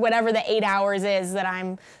 or whatever the 8 hours is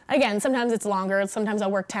that again, sometimes it's longer. Sometimes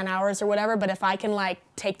I'll work 10 hours or whatever. But if I can like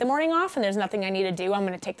take the morning off and there's nothing I need to do, I'm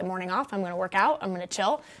going to take the morning off. I'm going to work out. I'm going to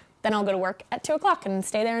chill. then I'll go to work at 2 o'clock and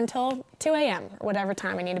stay there until 2 a.m. or whatever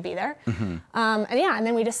time I need to be there. And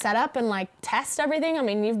then we just set up and like test everything. I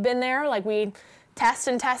mean, you've been there, like we test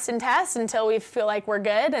and test and test until we feel like we're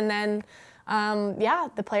good. And then,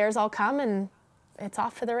 the players all come and it's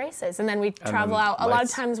off to the races. And then we travel out. A lot of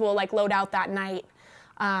times we'll like load out that night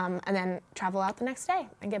and then travel out the next day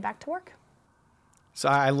and get back to work. So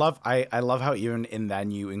I love how even in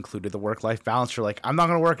then you included the work-life balance. You're like, I'm not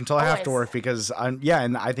going to work until I have to work because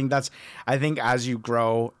and I think as you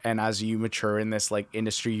grow and as you mature in this like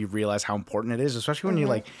industry, you realize how important it is, especially when you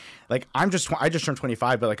like I just turned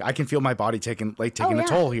 25, but like I can feel my body taking a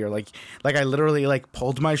toll here. Like I literally like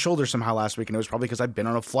pulled my shoulder somehow last week, and it was probably because I've been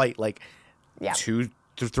on a flight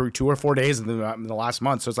through 2 or 4 days in the last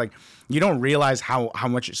month. So it's like you don't realize how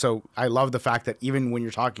much. So I love the fact that even when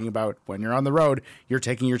you're talking about when you're on the road, you're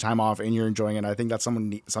taking your time off and you're enjoying it. I think that's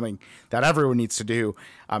something that everyone needs to do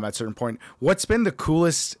at a certain point. What's been the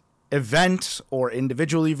coolest event or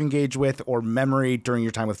individual you've engaged with or memory during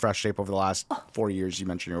your time with Fresh Shape over the last 4 years you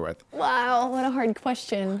mentioned you're with? Wow, what a hard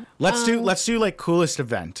question. Let's do like coolest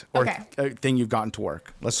event or thing you've gotten to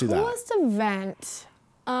work. Let's do that. Coolest event.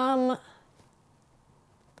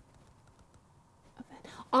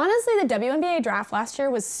 Honestly, the WNBA draft last year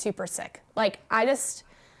was super sick. Like, I just,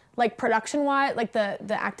 like, production-wise, like, the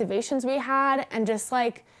activations we had, and just,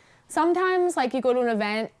 like, sometimes, like, you go to an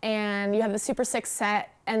event, and you have the super sick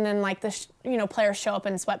set, and then, like, players show up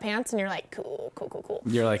in sweatpants, and you're like, cool.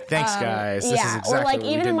 You're like, thanks, guys. This is exactly or, like, what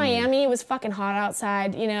we even did in Miami, it was fucking hot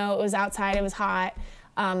outside. You know, it was outside, it was hot.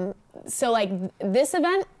 So, like, this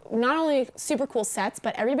event, not only super cool sets,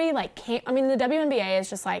 but everybody, like, came. I mean, the WNBA is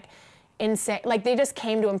just, like, insane. Like, they just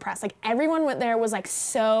came to impress. Like, everyone went there was like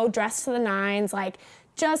so dressed to the nines, like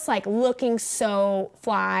just like looking so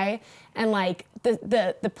fly. And like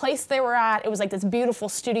the place they were at, it was like this beautiful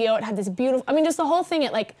studio. It had this beautiful, I mean, just the whole thing,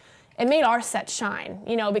 it made our set shine,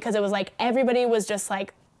 you know, because it was like everybody was just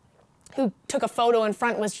like, who took a photo in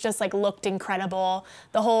front was just like looked incredible.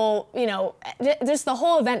 The whole, you know, just the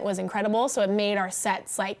whole event was incredible. So it made our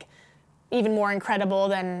sets like even more incredible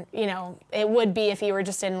than, you know, it would be if you were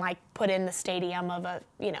just put in the stadium of a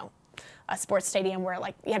sports stadium where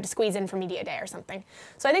like you have to squeeze in for media day or something.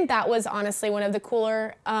 So I think that was honestly one of the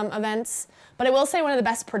cooler events. But I will say one of the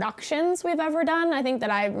best productions we've ever done. I think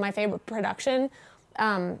that my favorite production,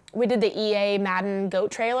 we did the EA Madden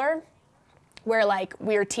GOAT trailer, where like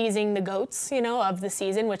we were teasing the GOATs, you know, of the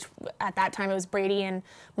season, which at that time it was Brady and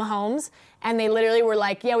Mahomes. And they literally were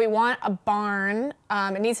like, yeah, we want a barn.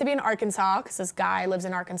 It needs to be in Arkansas because this guy lives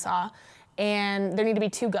in Arkansas. And there need to be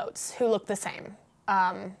 2 GOATs who look the same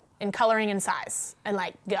in coloring and size, and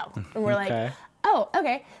like go. And we're like, oh,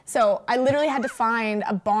 okay. So I literally had to find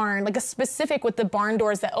a barn, like a specific with the barn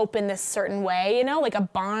doors that open this certain way, you know, like a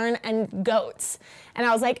barn and goats. And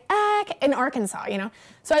I was like, in Arkansas, you know.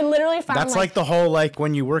 So I literally found That's like the whole, like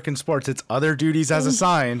when you work in sports, it's other duties as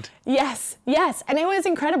assigned. Yes. And it was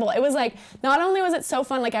incredible. It was like, not only was it so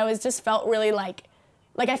fun, like I just felt really like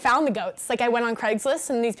I found the goats. Like I went on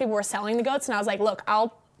Craigslist and these people were selling the goats and I was like, look,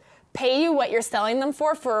 I'll pay you what you're selling them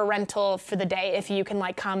for a rental for the day if you can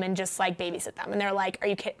like come and just like babysit them. And they're like, are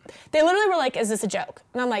you kidding? They literally were like, is this a joke?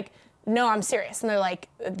 And I'm like, no, I'm serious. And they're like,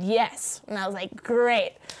 yes. And I was like,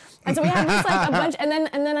 great. And so we had this like a bunch, and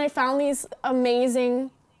then I found this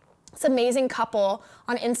amazing couple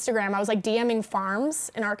on Instagram. I was like DMing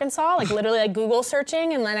farms in Arkansas, like literally like Google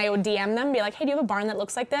searching, and then I would DM them, be like, hey, do you have a barn that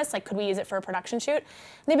looks like this? Like, could we use it for a production shoot? And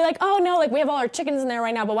they'd be like, oh no, like we have all our chickens in there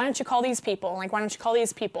right now, but why don't you call these people? Like, why don't you call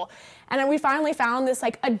these people? And then we finally found this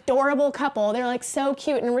like adorable couple. They're like so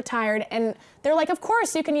cute and retired, and they're like, of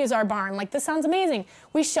course you can use our barn. Like, this sounds amazing.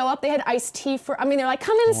 We show up, they had iced tea they're like,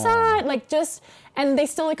 come inside, like just, and they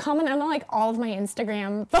still like comment on like all of my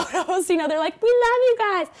Instagram photos, you know, they're like, we love you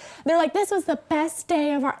guys. They're like, this was the best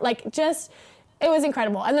day of our, like just, it was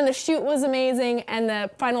incredible. And then the shoot was amazing, and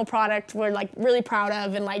the final product we're like really proud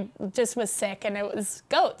of, and like just was sick, and it was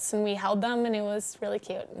goats, and we held them, and it was really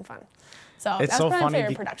cute and fun. So that's so my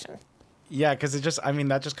favorite production. Yeah, because it just, I mean,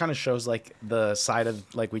 that just kind of shows like the side of,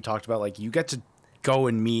 like we talked about, like you get to go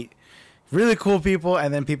and meet really cool people,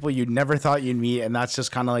 and then people you never thought you'd meet, and that's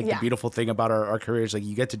just kind of like the beautiful thing about our careers. Like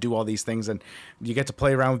you get to do all these things, and you get to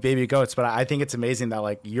play around with baby goats. But I think it's amazing that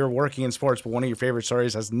like you're working in sports, but one of your favorite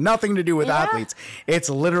stories has nothing to do with athletes. It's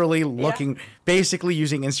literally basically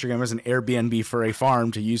using Instagram as an Airbnb for a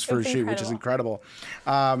farm to use for a shoot, which is incredible.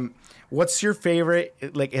 What's your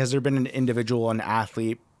favorite, like, has there been an individual, an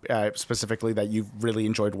athlete specifically that you've really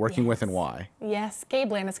enjoyed working with, and why? Yes, Gabe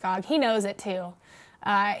Landeskog. He knows it too.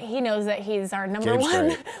 He knows that he's our number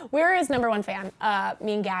one. We're his number one fan.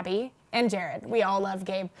 Me and Gabby, and Jared. We all love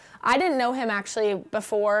Gabe. I didn't know him actually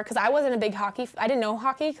before because I wasn't a big hockey. I didn't know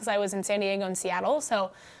hockey because I was in San Diego and Seattle.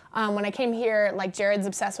 So when I came here, like Jared's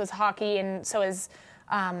obsessed with hockey, and so is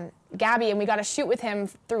Gabby, and we got to shoot with him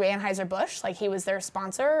through Anheuser-Busch. Like he was their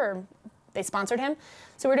sponsor, or they sponsored him.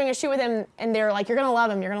 So we're doing a shoot with him, and they're like, "You're gonna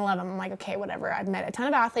love him. You're gonna love him." I'm like, "Okay, whatever." I've met a ton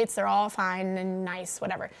of athletes. They're all fine and nice,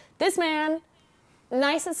 whatever. This man,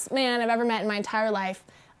 nicest man I've ever met in my entire life.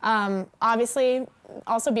 Obviously,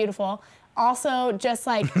 also beautiful. Also, just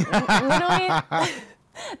like literally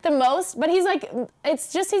the most. But he's like,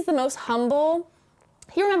 it's just he's the most humble.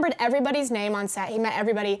 He remembered everybody's name on set. He met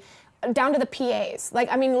everybody, down to the PAs.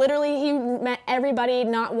 Like, I mean, literally, he met everybody,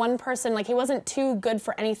 not one person. Like, he wasn't too good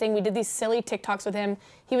for anything. We did these silly TikToks with him.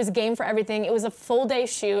 He was game for everything. It was a full day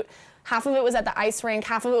shoot. Half of it was at the ice rink.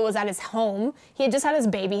 Half of it was at his home. He had just had his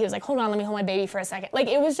baby. He was like, hold on, let me hold my baby for a second. Like,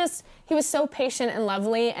 it was just, he was so patient and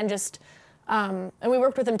lovely, and just, and we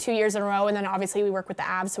worked with him 2 years in a row, and then obviously we work with the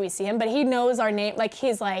Avs, so we see him, but he knows our name. Like,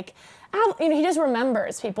 he's like, you know, he just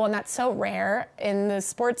remembers people, and that's so rare in the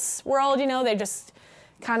sports world, you know, they just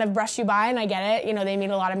kind of brush you by, and I get it. You know, they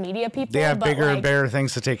meet a lot of media people. They have bigger and better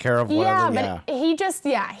things to take care of. Whatever. But he just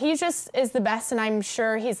is the best, and I'm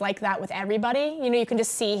sure he's like that with everybody. You know, you can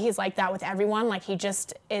just see he's like that with everyone. Like, he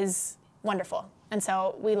just is wonderful. And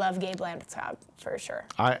so we love Gabe Landeskog for sure.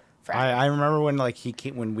 I remember when like he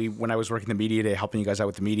came when I was working the media day, helping you guys out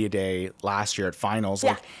with the media day last year at finals.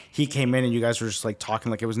 Like he came in and you guys were just like talking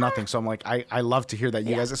like it was nothing. So I'm like, I love to hear that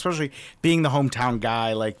you guys, especially being the hometown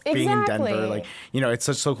guy, like being in Denver, like, you know, it's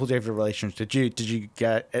such so cool to have a relationship. Did you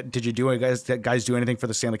guys do anything for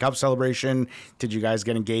the Stanley Cup celebration? Did you guys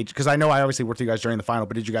get engaged? Because I know I obviously worked with you guys during the final,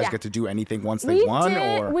 but did you guys get to do anything once they won?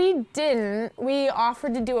 Or we didn't. We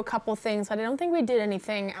offered to do a couple things, but I don't think we did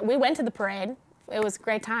anything. We went to the parade. It was a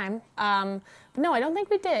great time. But no, I don't think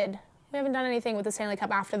we did. We haven't done anything with the Stanley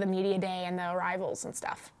Cup after the media day and the arrivals and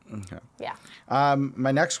stuff. Okay. Yeah.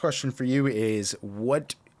 My next question for you is, who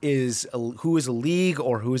is a league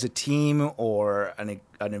or who is a team or an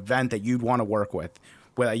event that you'd want to work with?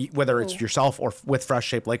 Whether it's yourself or with Fresh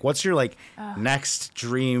Shape, like what's your next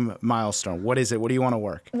dream milestone? What is it? What do you want to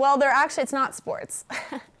work? Well, it's not sports.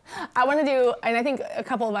 I want to do, and I think a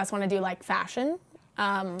couple of us want to do like fashion.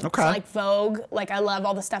 So like Vogue, like I love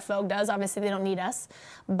all the stuff Vogue does. Obviously they don't need us,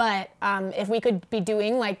 but if we could be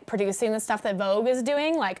doing like producing the stuff that Vogue is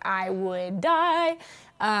doing, like I would die.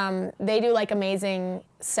 They do like amazing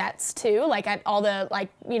sets too, like at all the like,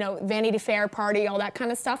 you know, Vanity Fair party, all that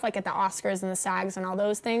kind of stuff, like at the Oscars and the SAGs and all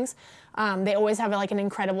those things. They always have like an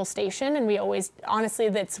incredible station, and we always, honestly,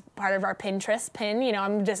 that's part of our Pinterest pin. You know,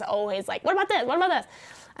 I'm just always like, what about this? What about this?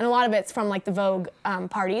 And a lot of it's from like the Vogue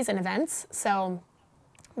parties and events. So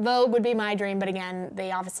Vogue would be my dream, but again,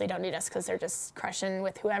 they obviously don't need us because they're just crushing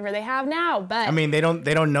with whoever they have now. But I mean, they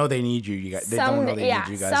don't know they need you. You guys, they don't know they need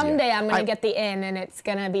you guys. Someday yet. I'm gonna get the in, and it's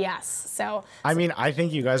gonna be us. So I mean, I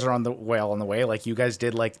think you guys are on the way. Like you guys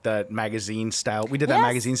did like the magazine style. We did that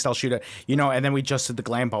magazine style shoot, you know, and then we just did the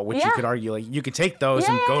glam ball, which you could argue like you could take those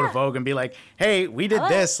and go to Vogue and be like, hey, we did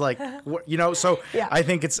this, like you know. So I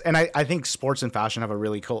think I think sports and fashion have a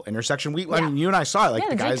really cool intersection. I mean, you and I saw it, like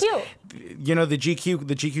the guys, GQ. You know, the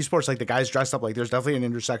GQ sports, like the guys dressed up, like there's definitely an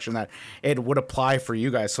intersection that it would apply for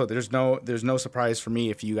you guys. So there's no surprise for me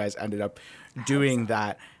if you guys ended up doing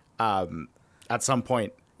that at some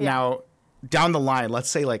point. Now, down the line, let's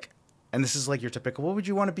say like, and this is like your typical, what would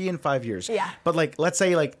you want to be in 5 years? Yeah. But like, let's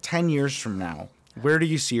say like 10 years from now, where do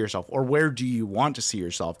you see yourself, or where do you want to see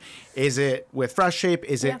yourself? Is it with Fresh Shape?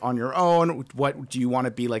 Is it on your own? What do you want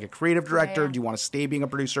to be, like a creative director? Do you want to stay being a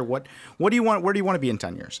producer? What do you want? Where do you want to be in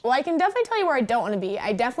 10 years? Well, I can definitely tell you where I don't want to be.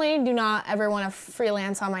 I definitely do not ever want to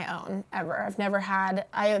freelance on my own, ever. I've never had.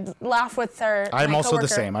 I laugh with her. I'm also the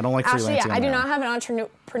same. I don't like freelancing. Actually, I do not have an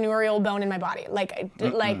entrepreneurial bone in my body. Like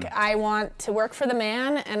I want to work for the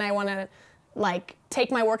man, and I want to like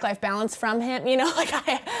take my work-life balance from him. You know, like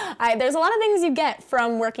there's a lot of things you get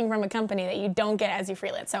from working from a company that you don't get as you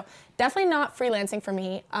freelance. So definitely not freelancing for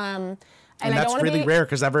me. And that's really rare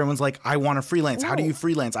because everyone's like, I want to freelance. No. How do you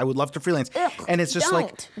freelance? I would love to freelance. Ugh, and it's just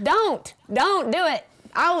don't do it.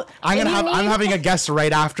 I'm having a guest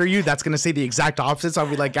right after you that's going to say the exact opposite. So I'll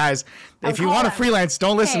be like, guys, if you want to freelance,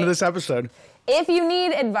 don't listen to this episode. If you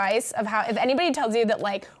need advice of if anybody tells you that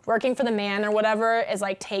like working for the man or whatever is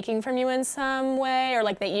like taking from you in some way, or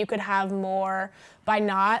like that you could have more by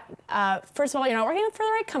not, first of all, you're not working for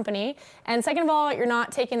the right company. And second of all, you're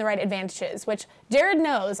not taking the right advantages, which Jared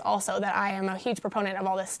knows also that I am a huge proponent of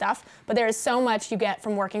all this stuff, but there is so much you get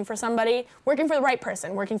from working for somebody, working for the right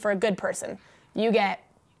person, working for a good person. You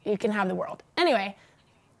can have the world. Anyway,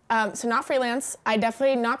 So not freelance. I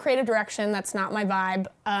definitely not creative direction. That's not my vibe.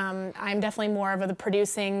 I'm definitely more of the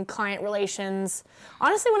producing, client relations.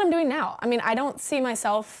 Honestly, what I'm doing now. I mean, I don't see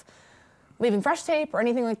myself leaving Fresh Tape or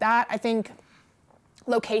anything like that. I think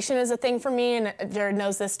location is a thing for me, and Jared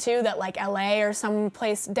knows this too, that like LA or some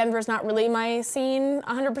place, Denver's not really my scene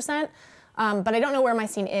 100%, but I don't know where my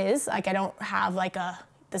scene is. Like I don't have like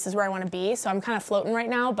this is where I want to be, so I'm kind of floating right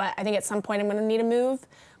now, but I think at some point I'm gonna need to move.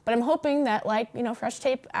 But I'm hoping that like, you know, Fresh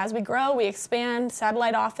Tape, as we grow, we expand,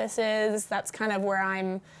 satellite offices, that's kind of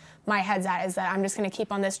where my head's at, is that I'm just gonna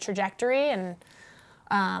keep on this trajectory and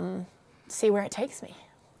see where it takes me.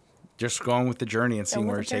 Just going with the journey and seeing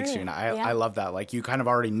where it takes you. And I love that. Like you kind of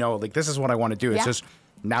already know, like this is what I want to do. It's just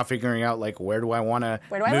now figuring out like where do I want to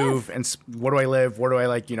move and where do I live? Where do I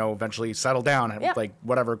like, you know, eventually settle down and like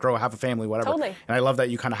whatever, grow, have a family, whatever. Totally. And I love that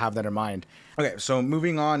you kind of have that in mind. Okay, so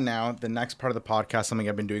moving on now, the next part of the podcast, something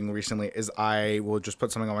I've been doing recently is I will just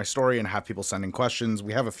put something on my story and have people send in questions.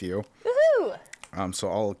 We have a few. Woohoo! So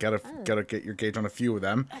I'll get your gauge on a few of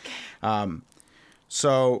them. Okay.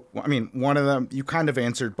 So, I mean, one of them, you kind of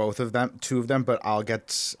answered two of them, but I'll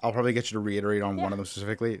probably get you to reiterate on one of them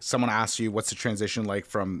specifically. Someone asked you, what's the transition like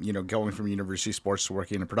from, you know, going from university sports to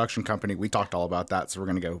working in a production company? We talked all about that, so we're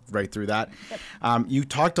going to go right through that. Yep. You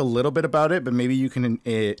talked a little bit about it, but maybe you can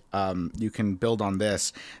build on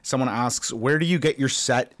this. Someone asks, where do you get your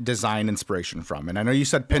set design inspiration from? And I know you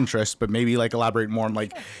said Pinterest, but maybe like elaborate more on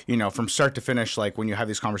like, you know, from start to finish, like when you have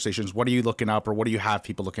these conversations, what are you looking up or what do you have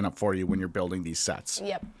people looking up for you when you're building these sets?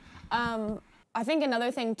 Yep. I think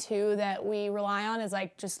another thing too that we rely on is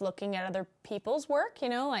like just looking at other people's work, you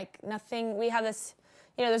know, like we have this,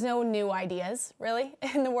 you know, there's no new ideas really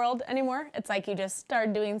in the world anymore. It's like you just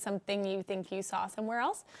start doing something you think you saw somewhere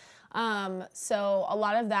else. So a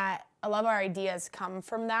lot of our ideas come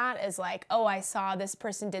from that, is like, oh, I saw this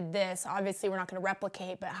person did this. Obviously we're not going to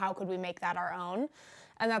replicate, but how could we make that our own?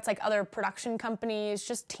 And that's like other production companies,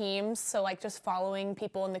 just teams. So like just following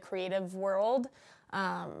people in the creative world.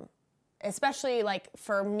 Especially like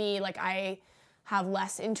for me, like I have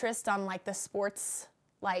less interest on like the sports,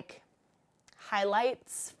 like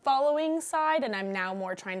highlights following side. And I'm now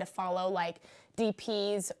more trying to follow like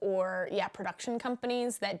DPs or production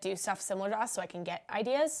companies that do stuff similar to us so I can get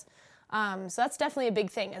ideas. So that's definitely a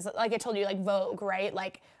big thing. Is like I told you, like Vogue, right?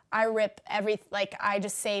 Like I I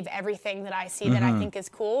just save everything that I see that I think is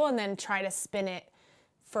cool and then try to spin it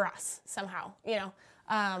for us somehow, you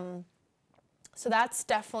know? So that's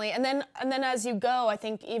definitely, and then as you go, I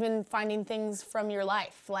think even finding things from your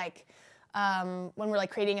life, like when we're like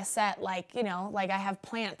creating a set, like, you know, like I have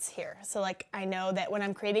plants here. So like I know that when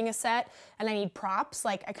I'm creating a set and I need props,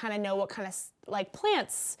 like I kind of know what kind of like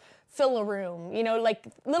plants fill a room, you know, like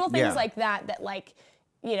little things like that like,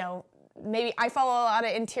 you know, maybe I follow a lot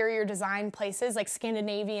of interior design places, like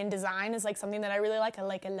Scandinavian design is like something that I really like. I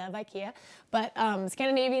love IKEA, but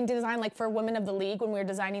Scandinavian design, like for Women of the League, when we were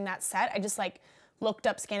designing that set, I just like looked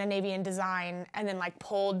up Scandinavian design and then like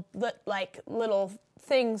pulled like little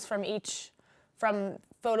things from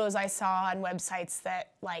photos I saw on websites that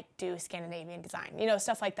like do Scandinavian design, you know,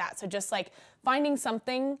 stuff like that. So just like finding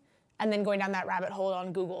something and then going down that rabbit hole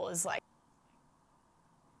on Google is like,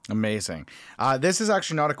 amazing. This is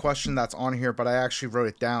actually not a question that's on here, but I actually wrote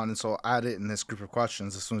it down, and so I'll add it in this group of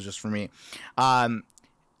questions. This one's just for me.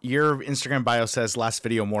 Your Instagram bio says less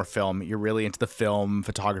video, more film. You're really into the film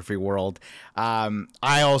photography world.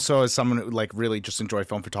 I also, as someone who like really just enjoy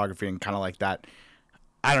film photography and kind of like that,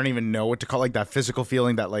 I don't even know what to call like that physical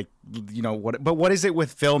feeling that like, you know, what is it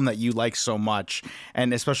with film that you like so much?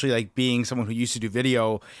 And especially like being someone who used to do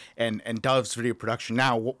video and does video production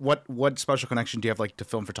now, what special connection do you have like to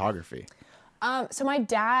film photography? So my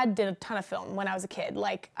dad did a ton of film when I was a kid.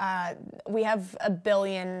 Like we have a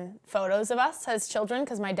billion photos of us as children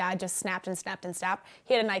because my dad just snapped and snapped and snapped.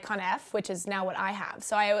 He had a Nikon F, which is now what I have.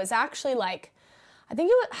 So I was actually like, I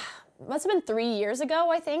think must have been 3 years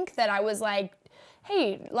ago, I think, that I was like,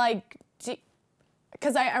 hey, like,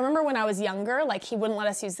 because I remember when I was younger, like he wouldn't let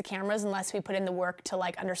us use the cameras unless we put in the work to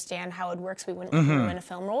like understand how it works. We wouldn't let them in a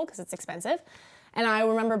film roll because it's expensive. And I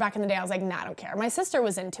remember back in the day, I was like, nah, I don't care. My sister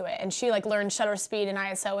was into it, and she like learned shutter speed and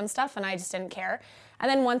ISO and stuff, and I just didn't care. And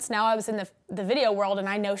then once now I was in the video world, and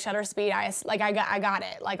I know shutter speed, I got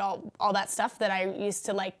it, like all that stuff that I used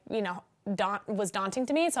to like, you know, was daunting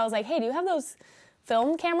to me. So I was like, hey, do you have those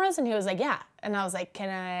film cameras? And he was like, yeah. And I was like, can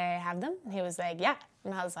I have them? And he was like, yeah.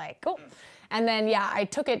 And I was like, cool. And then, yeah, I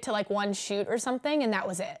took it to like one shoot or something, and that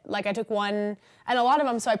was it. Like I took one, and a lot of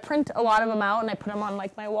them, so I print a lot of them out and I put them on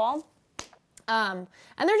like my wall. And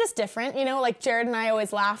they're just different, you know, like Jared and I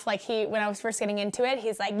always laugh, like when I was first getting into it,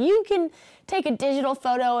 he's like, you can take a digital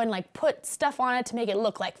photo and like put stuff on it to make it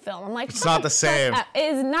look like film. I'm like, it's not the same.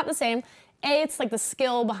 It is not the same. It's like the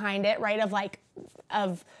skill behind it, right?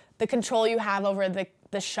 Of the control you have over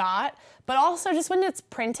the shot, but also just when it's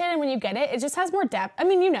printed and when you get it, it just has more depth. I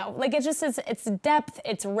mean, you know, like it just is, it's depth,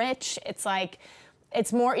 it's rich, it's like,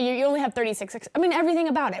 it's more, you only have 36, I mean, everything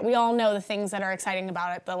about it. We all know the things that are exciting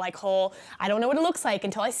about it, the like whole, I don't know what it looks like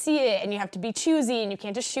until I see it, and you have to be choosy, and you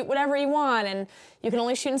can't just shoot whatever you want, and you can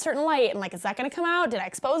only shoot in certain light, and like, is that gonna come out? Did I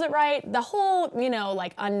expose it right? The whole, you know,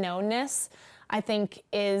 like unknownness, I think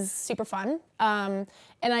is super fun.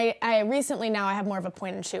 And I recently now I have more of a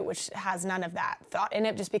point and shoot, which has none of that thought in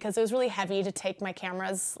it, just because it was really heavy to take my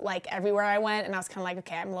cameras like everywhere I went, and I was kind of like,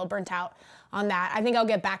 okay, I'm a little burnt out on that. I think I'll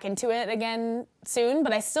get back into it again soon,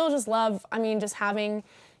 but I still just love, I mean, just having,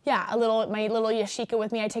 yeah, my little Yashica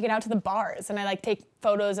with me. I take it out to the bars, and I like take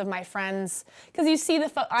photos of my friends, because you see the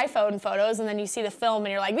iPhone photos, and then you see the film,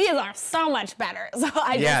 and you're like, these are so much better. So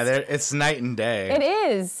it's night and day. It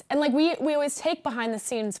is, and like we always take behind the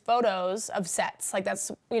scenes photos of sets. Like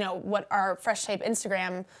that's, you know, what our Fresh Tape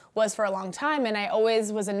Instagram was for a long time, and I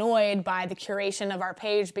always was annoyed by the curation of our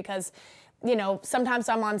page because, you know, sometimes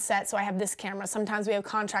I'm on set, so I have this camera. Sometimes we have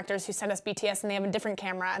contractors who send us BTS and they have a different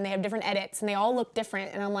camera and they have different edits and they all look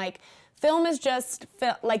different. And I'm like, film is just,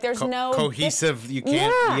 like there's no... cohesive, you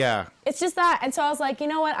can't, yeah. It's just that. And so I was like, you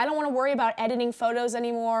know what? I don't want to worry about editing photos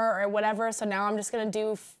anymore or whatever. So now I'm just going to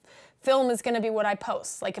do, film is going to be what I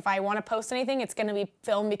post. Like if I want to post anything, it's going to be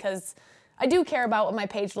film because I do care about what my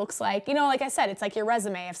page looks like. You know, like I said, it's like your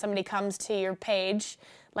resume. If somebody comes to your page,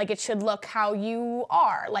 like it should look how you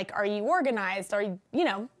are. Like, are you organized? Are you, you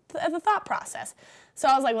know, the thought process. So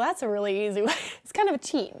I was like, well, that's a really easy way. It's kind of a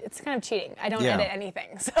cheat. It's kind of cheating. I don't edit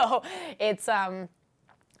anything. So it's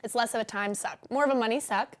less of a time suck. More of a money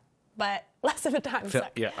suck, but less of a time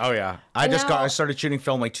suck. Yeah. Oh yeah. I started shooting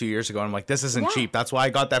film like 2 years ago, and I'm like, this isn't cheap. That's why I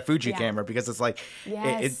got that Fuji camera, because it's like,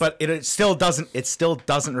 but it still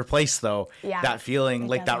doesn't replace though that feeling,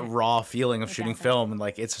 like that raw feeling of shooting film, and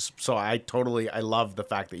like it's so I love the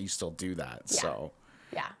fact that you still do that. Yeah. So.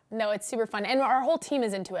 Yeah. No, it's super fun, and our whole team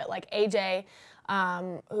is into it. Like AJ,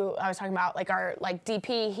 who I was talking about, like our like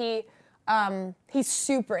DP, he's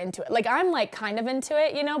super into it. Like I'm like kind of into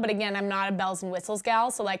it, you know, but again, I'm not a bells and whistles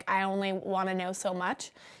gal, so like I only want to know so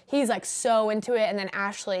much. He's like so into it. And then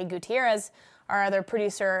Ashley Gutierrez, our other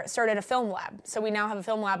producer, started a film lab. So we now have a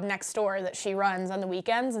film lab next door that she runs on the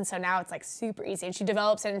weekends, and so now it's like super easy. And she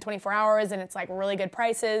develops it in 24 hours, and it's like really good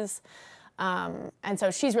prices. And so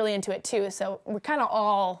she's really into it too. So we kind of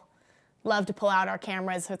all love to pull out our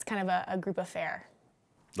cameras, so it's kind of a group affair.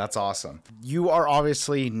 That's awesome. You are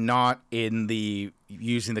obviously not in the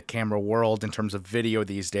using the camera world in terms of video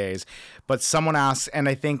these days, but someone asked, and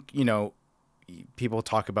I think, you know, people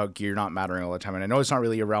talk about gear not mattering all the time, and I know it's not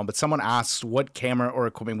really your realm, but someone asks, what camera or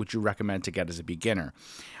equipment would you recommend to get as a beginner?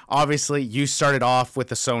 Obviously, you started off with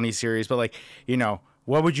the Sony series, but like, you know,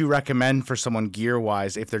 what would you recommend for someone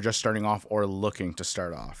gear-wise if they're just starting off or looking to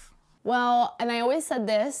start off? Well, and I always said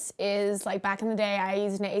this, is like back in the day, I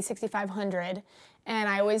used an A6500, and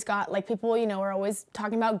I always got like people, you know, are always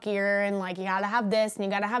talking about gear and like you gotta have this and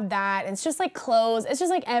you gotta have that. And it's just like clothes. It's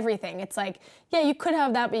just like everything. It's like, yeah, you could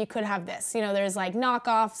have that, but you could have this. You know, there's like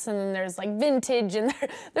knockoffs and then there's like vintage and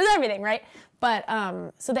there's everything, right? But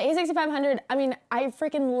so the A6500, I mean, I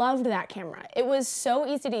freaking loved that camera. It was so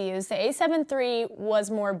easy to use. The A7 III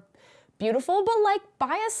was more beautiful, but like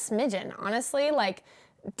by a smidgen, honestly. Like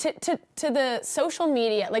to the social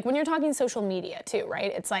media, like when you're talking social media too,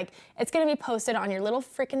 right? It's like, it's gonna be posted on your little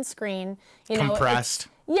freaking screen, you know. Compressed.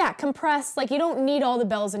 Yeah, compressed. Like you don't need all the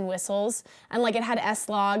bells and whistles. And like it had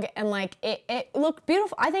S-Log, and like it looked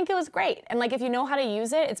beautiful. I think it was great. And like if you know how to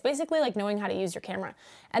use it, it's basically like knowing how to use your camera.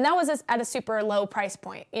 And that was at a super low price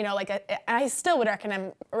point. You know, like I still would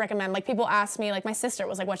recommend, like people ask me, like my sister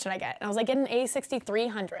was like, what should I get? And I was like, get an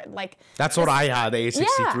A6300. Like that's what I had, the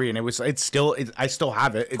A63, and I still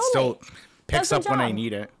have it. It totally still picks up when I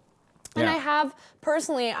need it. And I have,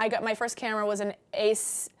 personally, I got my first camera was an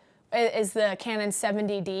is the Canon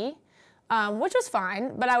 70D, which was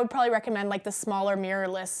fine, but I would probably recommend like the smaller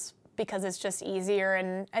mirrorless because it's just easier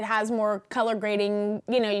and it has more color grading,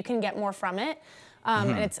 you know, you can get more from it.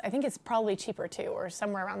 And I think it's probably cheaper too, or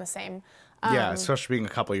somewhere around the same. Yeah, especially being a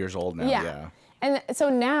couple years old now, yeah. And so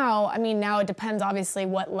now, I mean, now it depends obviously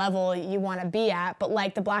what level you want to be at, but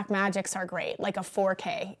like the Blackmagics are great, like a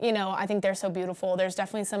 4K, you know, I think they're so beautiful. There's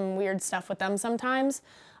definitely some weird stuff with them sometimes.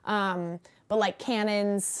 but like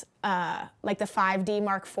Canon's, like the 5D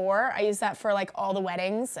Mark IV, I use that for like all the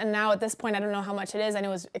weddings. And now at this point, I don't know how much it is. I know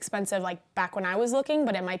it was expensive like back when I was looking,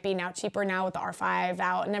 but it might be now cheaper now with the R5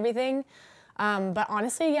 out and everything. But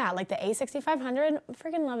honestly, yeah, like the A6500, I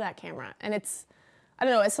freaking love that camera. And it's, I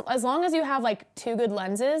don't know, as long as you have like 2 good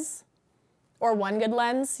lenses or 1 good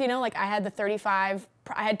lens, you know, like I had the 35,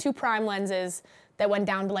 I had 2 prime lenses that went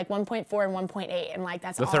down to like 1.4 and 1.8, and like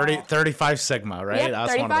that's the 35 Sigma, right? Yep,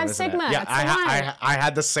 That's 35 one of them, Sigma. Yeah, I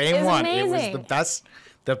had the same one. Amazing. It was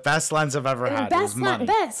the best lens I've ever had. Best, it was money.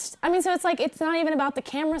 Best. I mean, so it's like it's not even about the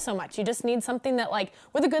camera so much. You just need something that like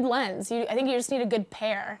with a good lens. I think you just need a good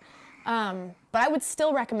pair. But I would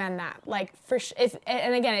still recommend that. Like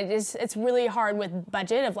and again, it's really hard with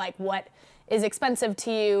budget of like what is expensive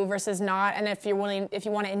to you versus not, and if you want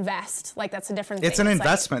to invest, like that's a different thing. It's an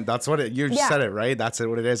investment. Like, that's what you said it, right? That's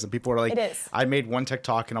what it is. And people are like, it is. I made one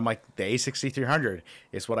TikTok and I'm like, the A6300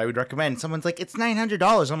 is what I would recommend. Someone's like, it's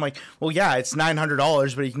 $900. I'm like, well, yeah, it's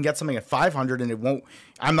 $900, but you can get something at $500 and it won't.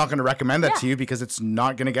 I'm not going to recommend that to you because it's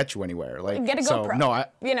not going to get you anywhere. Like, get a GoPro. No,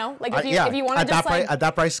 if you want to just at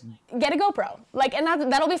that price, get a GoPro. Like, and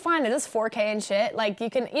that'll be fine. It is 4K and shit. Like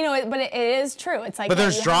you can, but it is true. It's like, but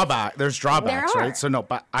there's drawbacks, there right? So no,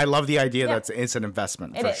 but I love the idea that it's an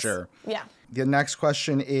investment for sure. Yeah. The next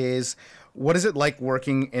question is, what is it like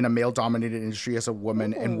working in a male-dominated industry as a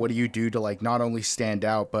woman, and what do you do to like not only stand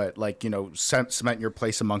out, but like cement your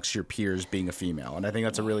place amongst your peers being a female? And I think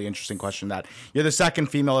that's a really interesting question. That you're the second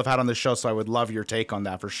female I've had on the show, so I would love your take on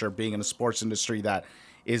that for sure. Being in a sports industry that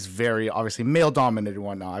is very obviously male-dominated and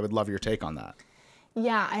whatnot, I would love your take on that.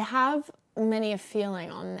 Yeah, I have many a feeling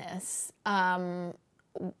on this,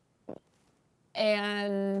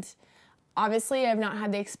 and obviously, I've not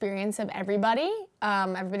had the experience of everybody.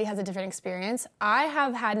 Everybody has a different experience. I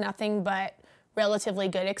have had nothing but relatively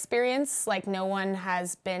good experience. Like, no one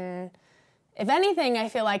has been... If anything, I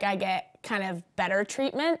feel like I get kind of better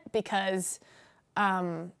treatment because,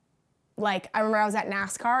 like, I remember I was at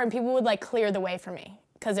NASCAR and people would, like, clear the way for me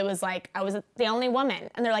because it was, like, I was the only woman.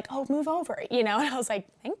 And they're like, oh, move over, And I was like,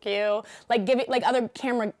 thank you. Like, give it, like, other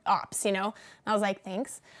camera ops, And I was like,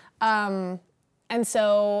 thanks. And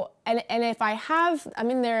so, and if I have, I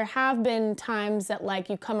mean, there have been times that like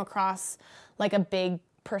you come across like a big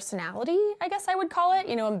personality, I guess I would call it,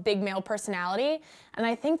 a big male personality. And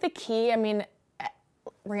I think the key, I mean,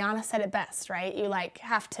 Rihanna said it best, right? You like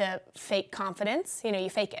have to fake confidence, you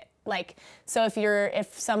fake it. Like, so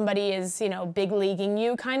if somebody is, big leaguing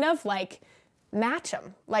you kind of like match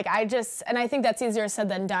them. Like and I think that's easier said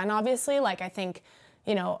than done, obviously. Like I think,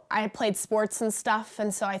 I played sports and stuff.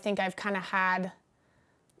 And so I think I've kind of had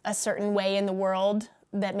a certain way in the world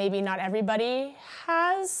that maybe not everybody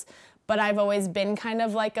has, but I've always been kind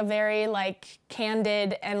of like a very like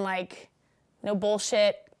candid and like no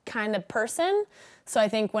bullshit kind of person. So I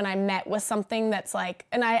think when I met with something that's like,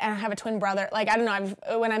 and I have a twin brother, like, I don't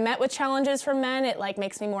know, when I met with challenges from men, it like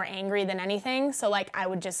makes me more angry than anything. So like I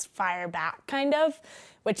would just fire back kind of,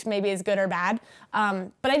 which maybe is good or bad.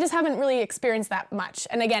 But I just haven't really experienced that much.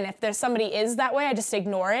 And again, if there's somebody is that way, I just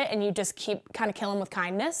ignore it and you just keep kind of kill them with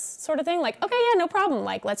kindness sort of thing. Like, okay, yeah, no problem.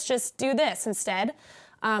 Like, let's just do this instead.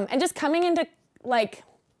 And just coming into like,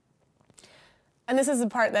 and this is the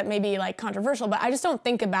part that may be like controversial, but I just don't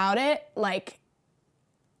think about it. Like,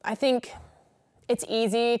 I think it's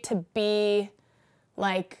easy to be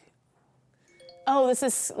like, oh, this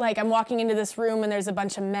is like, I'm walking into this room and there's a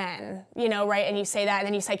bunch of men, right? And you say that and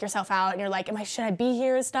then you psych yourself out and you're like, should I be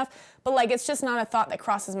here and stuff? But like, it's just not a thought that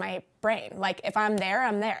crosses my brain. Like, if I'm there,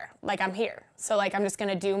 I'm there. Like, I'm here. So like, I'm just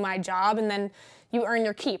gonna do my job and then you earn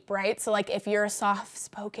your keep, right? So like, if you're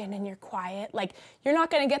soft-spoken and you're quiet, like, you're not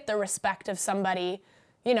gonna get the respect of somebody,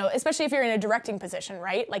 especially if you're in a directing position,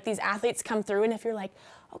 right? Like, these athletes come through and if you're like,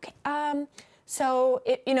 okay, so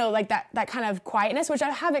it, like that kind of quietness, which I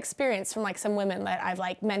have experienced from like some women that I've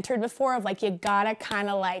like mentored before of like, you gotta kind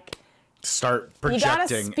of like start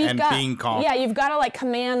projecting and being calm. Yeah, you've gotta like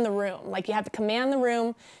command the room. Like you have to command the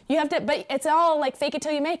room. You have to, but it's all like fake it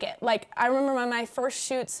till you make it. Like I remember my first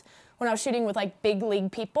shoots when I was shooting with like big league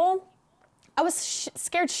people, I was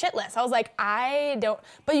scared shitless. I was like,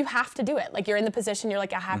 but you have to do it. Like you're in the position, you're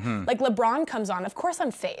like, like LeBron comes on. Of course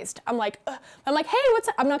I'm phased. I'm like, hey, what's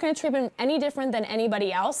up? I'm not gonna treat him any different than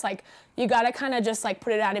anybody else. Like you gotta kind of just like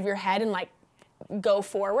put it out of your head and like go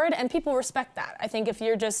forward. And people respect that. I think if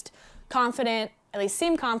you're just confident, at least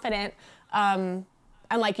seem confident, and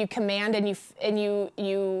like you command and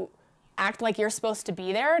you act like you're supposed to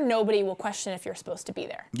be there, nobody will question if you're supposed to be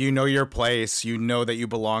there. You know your place. You know that you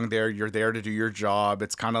belong there. You're there to do your job.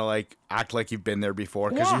 It's kind of like act like you've been there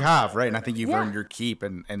before because you have, right? And I think you've earned your keep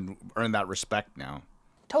and earned that respect now.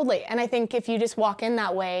 Totally. And I think if you just walk in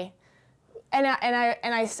that way,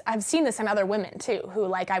 I've seen this in other women too, who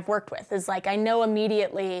like I've worked with, is like I know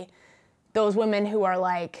immediately those women who are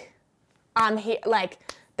like, I'm here, like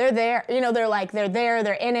they're there, you know, they're there,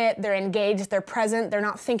 they're in it, they're engaged, they're present, they're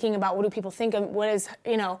not thinking about what do people think of, what is,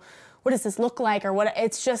 you know, what does this look like, or what,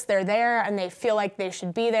 it's just they're there and they feel like they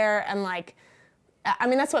should be there. And like, I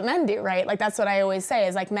mean, that's what men do, right? Like that's what I always say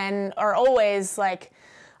is like men are always like,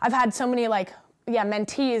 I've had so many like,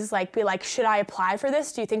 mentees like be like, should I apply for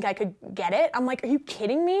this? Do you think I could get it? I'm like, are you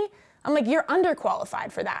kidding me? I'm like, you're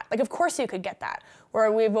underqualified for that. Like, of course you could get that.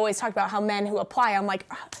 Or we've always talked about how men who apply, I'm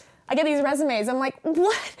like, I get these resumes. I'm like, what?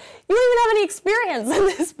 You don't even have any experience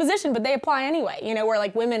in this position, but they apply anyway. You know, where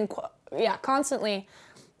like women, constantly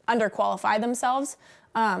underqualify themselves.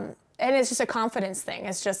 And it's just a confidence thing.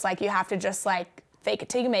 It's just like, you have to just like fake it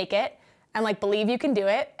till you make it and like believe you can do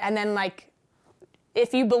it. And then like,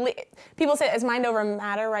 if you believe, people say, is mind over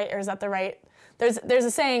matter, right? Or is that the right? There's a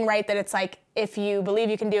saying, right, that it's like, if you believe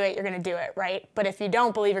you can do it, you're going to do it, right? But if you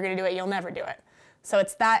don't believe you're going to do it, you'll never do it. So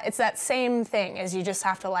it's that same thing, as you just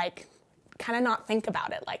have to like kind of not think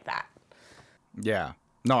about it like that. Yeah.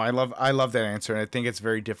 No, I love that answer. And I think it's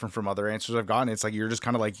very different from other answers I've gotten. It's like, you're just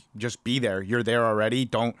kind of like, just be there. You're there already.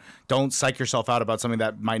 Don't psych yourself out about something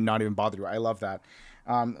that might not even bother you. I love that.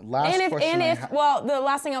 The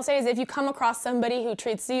last thing I'll say is, if you come across somebody who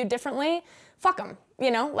treats you differently, fuck them.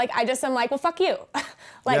 You know, like I'm like, well, fuck you.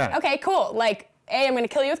 Okay, cool. Like, I'm going to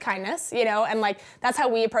kill you with kindness, you know, and like, that's how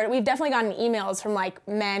we approach it. We've definitely gotten emails from like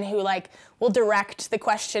men who like will direct the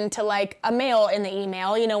question to like a male in the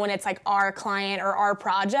email, you know, when it's like our client or our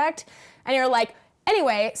project. And you're like,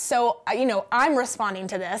 anyway, so, you know, I'm responding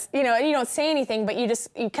to this, you know, and you don't say anything, but you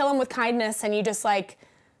kill them with kindness, and you just like,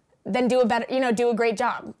 then do a great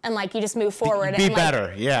job, and like you just move forward. Be and, like,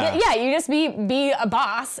 better, yeah. Yeah, you just be a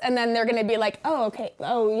boss, and then they're gonna be like, oh, okay,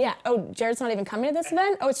 oh yeah, oh, Jared's not even coming to this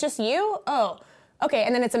event? Oh, it's just you? Oh, okay,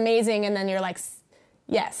 and then it's amazing, and then you're like,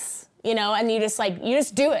 yes, you know, and you just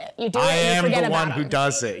do it. You do it, and you forget about it. I am the one who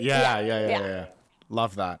does it. Yeah.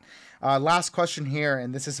 Love that. Last question here,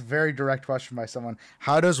 and this is a very direct question by someone.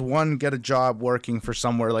 How does one get a job working for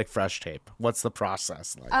somewhere like Fresh Tape? What's the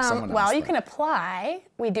process like? Well, you can apply.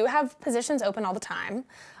 We do have positions open all the time,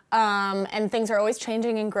 and things are always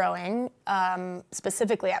changing and growing,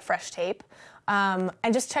 specifically at Fresh Tape. And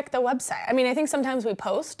just check the website. I mean, I think sometimes we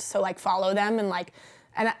post, so like follow them, and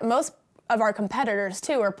most of our competitors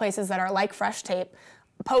too are places that are like Fresh Tape,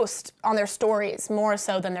 post on their stories more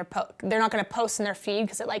so than they're not going to post in their feed,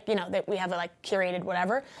 because like, you know, that we have it like curated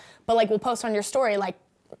whatever, but like we'll post on your story like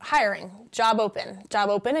hiring, job open,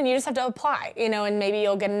 and you just have to apply, you know, and maybe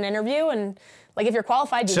you'll get an interview, and like if you're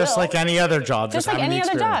qualified, you just will. like any other job, just like any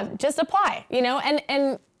other job, just apply, you know,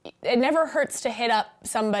 and it never hurts to hit up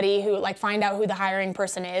somebody who like find out who the hiring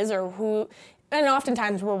person is, or who. And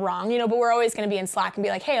oftentimes we're wrong, you know, but we're always going to be in Slack and be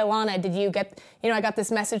like, hey, Alana, did you get, you know, I got this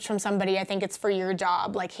message from somebody, I think it's for your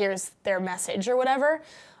job, like here's their message or whatever.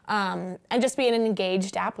 And just being an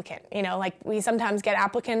engaged applicant, you know, like we sometimes get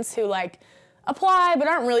applicants who like apply but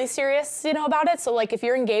aren't really serious, you know, about it. So like if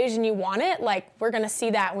you're engaged and you want it, like we're going to see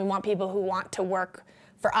that, and we want people who want to work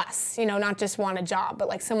for us, you know, not just want a job, but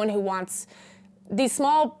like someone who wants. These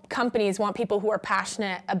small companies want people who are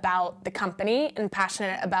passionate about the company and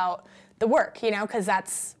passionate about the work, you know,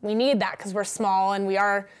 because we need that, because we're small and we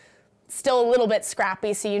are still a little bit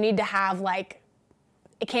scrappy. So you need to have like,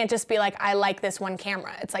 it can't just be like, I like this one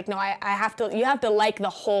camera. It's like, no, you have to like the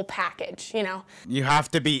whole package, you know. You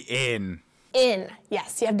have to be in.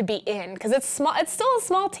 Yes, you have to be in, because it's small. It's still a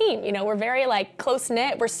small team, you know. We're very like close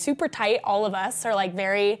knit. We're super tight. All of us are like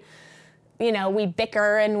very, you know, we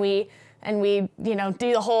bicker and we you know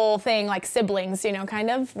do the whole thing like siblings, you know,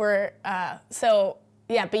 kind of. We're so.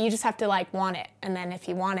 Yeah, but you just have to like want it, and then if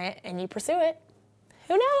you want it and you pursue it,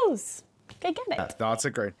 who knows? Could get it. That's a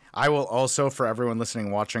great. I will also, for everyone listening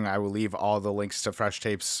and watching, I will leave all the links to Fresh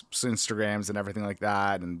Tape's Instagrams and everything like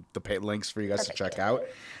that, and the links for you guys to check out.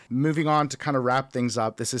 Moving on to kind of wrap things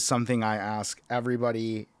up, this is something I ask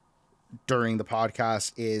everybody during the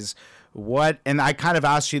podcast is what, and I kind of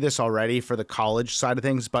asked you this already for the college side of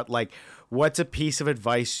things, but like, what's a piece of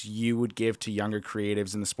advice you would give to younger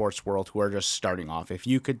creatives in the sports world who are just starting off? If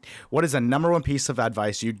you could, what is the number one piece of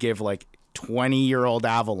advice you'd give like 20-year-old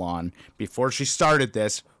Avalon before she started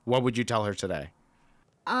this? What would you tell her today?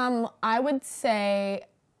 I would say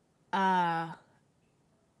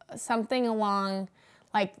something along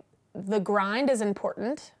like the grind is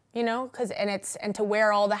important, you know, and to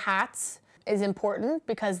wear all the hats is important,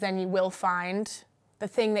 because then you will find the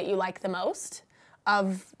thing that you like the most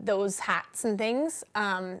of those hats and things.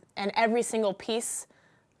 And every single piece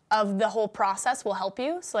of the whole process will help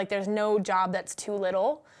you. So like there's no job that's too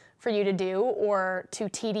little for you to do or too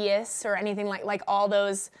tedious or anything like all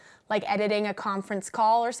those, like editing a conference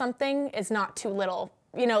call or something is not too little.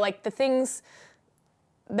 You know, like the things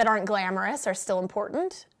that aren't glamorous are still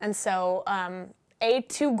important. And so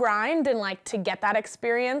to grind and like to get that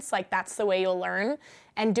experience, like that's the way you'll learn,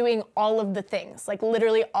 and doing all of the things, like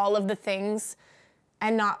literally all of the things,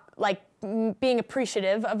 and not like being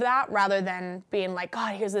appreciative of that rather than being like,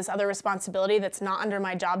 God, here's this other responsibility that's not under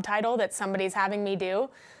my job title that somebody's having me do.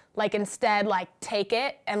 Like instead, like take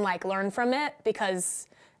it and like learn from it, because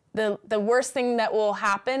the worst thing that will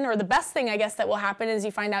happen, or the best thing I guess that will happen, is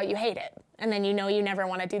you find out you hate it. And then you know you never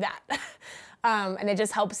want to do that. And it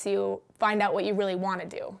just helps you find out what you really want to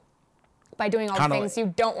do by doing all the things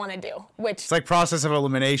you don't want to do, which... It's like process of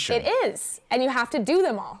elimination. It is. And you have to do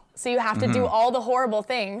them all. So you have to do all the horrible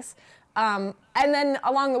things. And then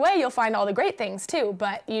along the way, you'll find all the great things too.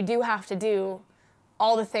 But you do have to do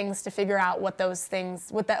all the things to figure out what those things,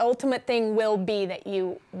 what the ultimate thing will be that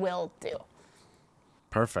you will do.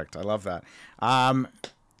 Perfect. I love that.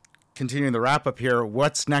 Continuing the wrap up here,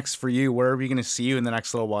 what's next for you? Where are we going to see you in the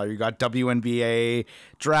next little while? You got WNBA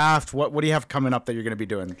draft. What do you have coming up that you're going to be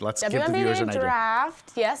doing? Let's give the viewers an idea. WNBA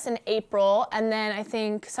draft, yes, in April. And then I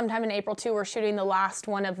think sometime in April too, we're shooting the last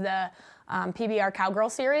one of the PBR Cowgirl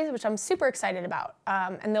series, which I'm super excited about.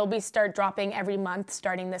 And they'll start dropping every month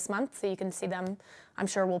starting this month, so you can see them. I'm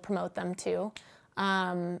sure we'll promote them too.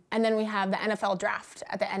 And then we have the NFL draft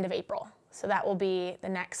at the end of April. So that will be the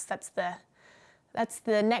next, that's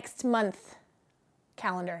the next month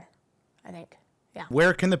calendar, I think. Yeah.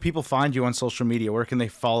 Where can the people find you on social media? Where can they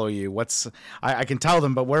follow you? I can tell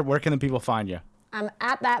them, but where can the people find you? I'm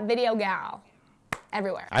at that video gal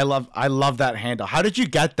everywhere. I love that handle. How did you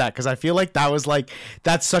get that? Because I feel like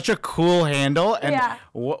that's such a cool handle. And yeah.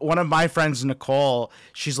 One of my friends, Nicole,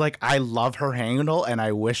 she's like, I love her handle, and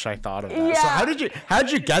I wish I thought of that. Yeah. So how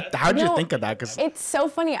did you think of that? Because it's so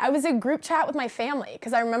funny. I was in group chat with my family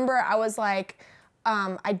because I remember I was like,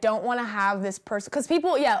 I don't want to have this person, because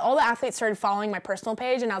people, all the athletes started following my personal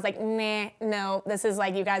page, and I was like, nah, no, this is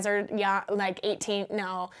like, you guys are, like 18,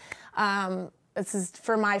 no, this is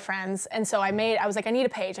for my friends. And so I was like, I need a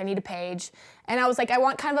page, and I was like, I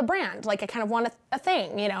want kind of a brand, like I kind of want a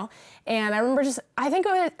thing, and I remember I think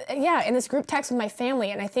it was, in this group text with my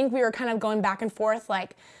family, and I think we were kind of going back and forth,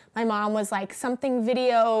 like my mom was like, something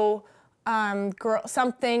video, girl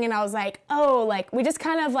something, and I was like, oh, like we just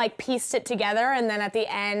kind of like pieced it together, and then at the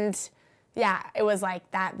end, it was like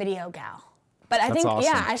that video gal. But I think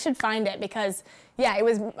awesome. I should find it, because it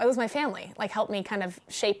was my family like helped me kind of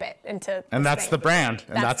shape it into. And that's the brand,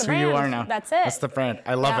 and that's who you are now. That's it. That's the brand.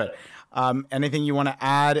 I love it. Anything you want to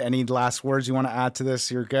add? Any last words you want to add to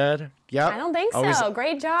this? You're good? Yep. I don't think so.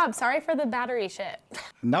 Great job. Sorry for the battery shit.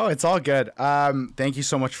 No, it's all good. Thank you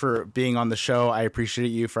so much for being on the show. I appreciate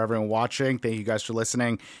you. For everyone watching, thank you guys for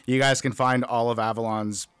listening. You guys can find all of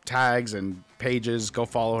Avalon's tags and pages. Go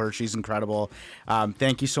follow her. She's incredible.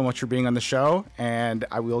 Thank you so much for being on the show, and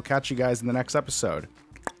I will catch you guys in the next episode.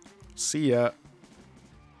 See ya.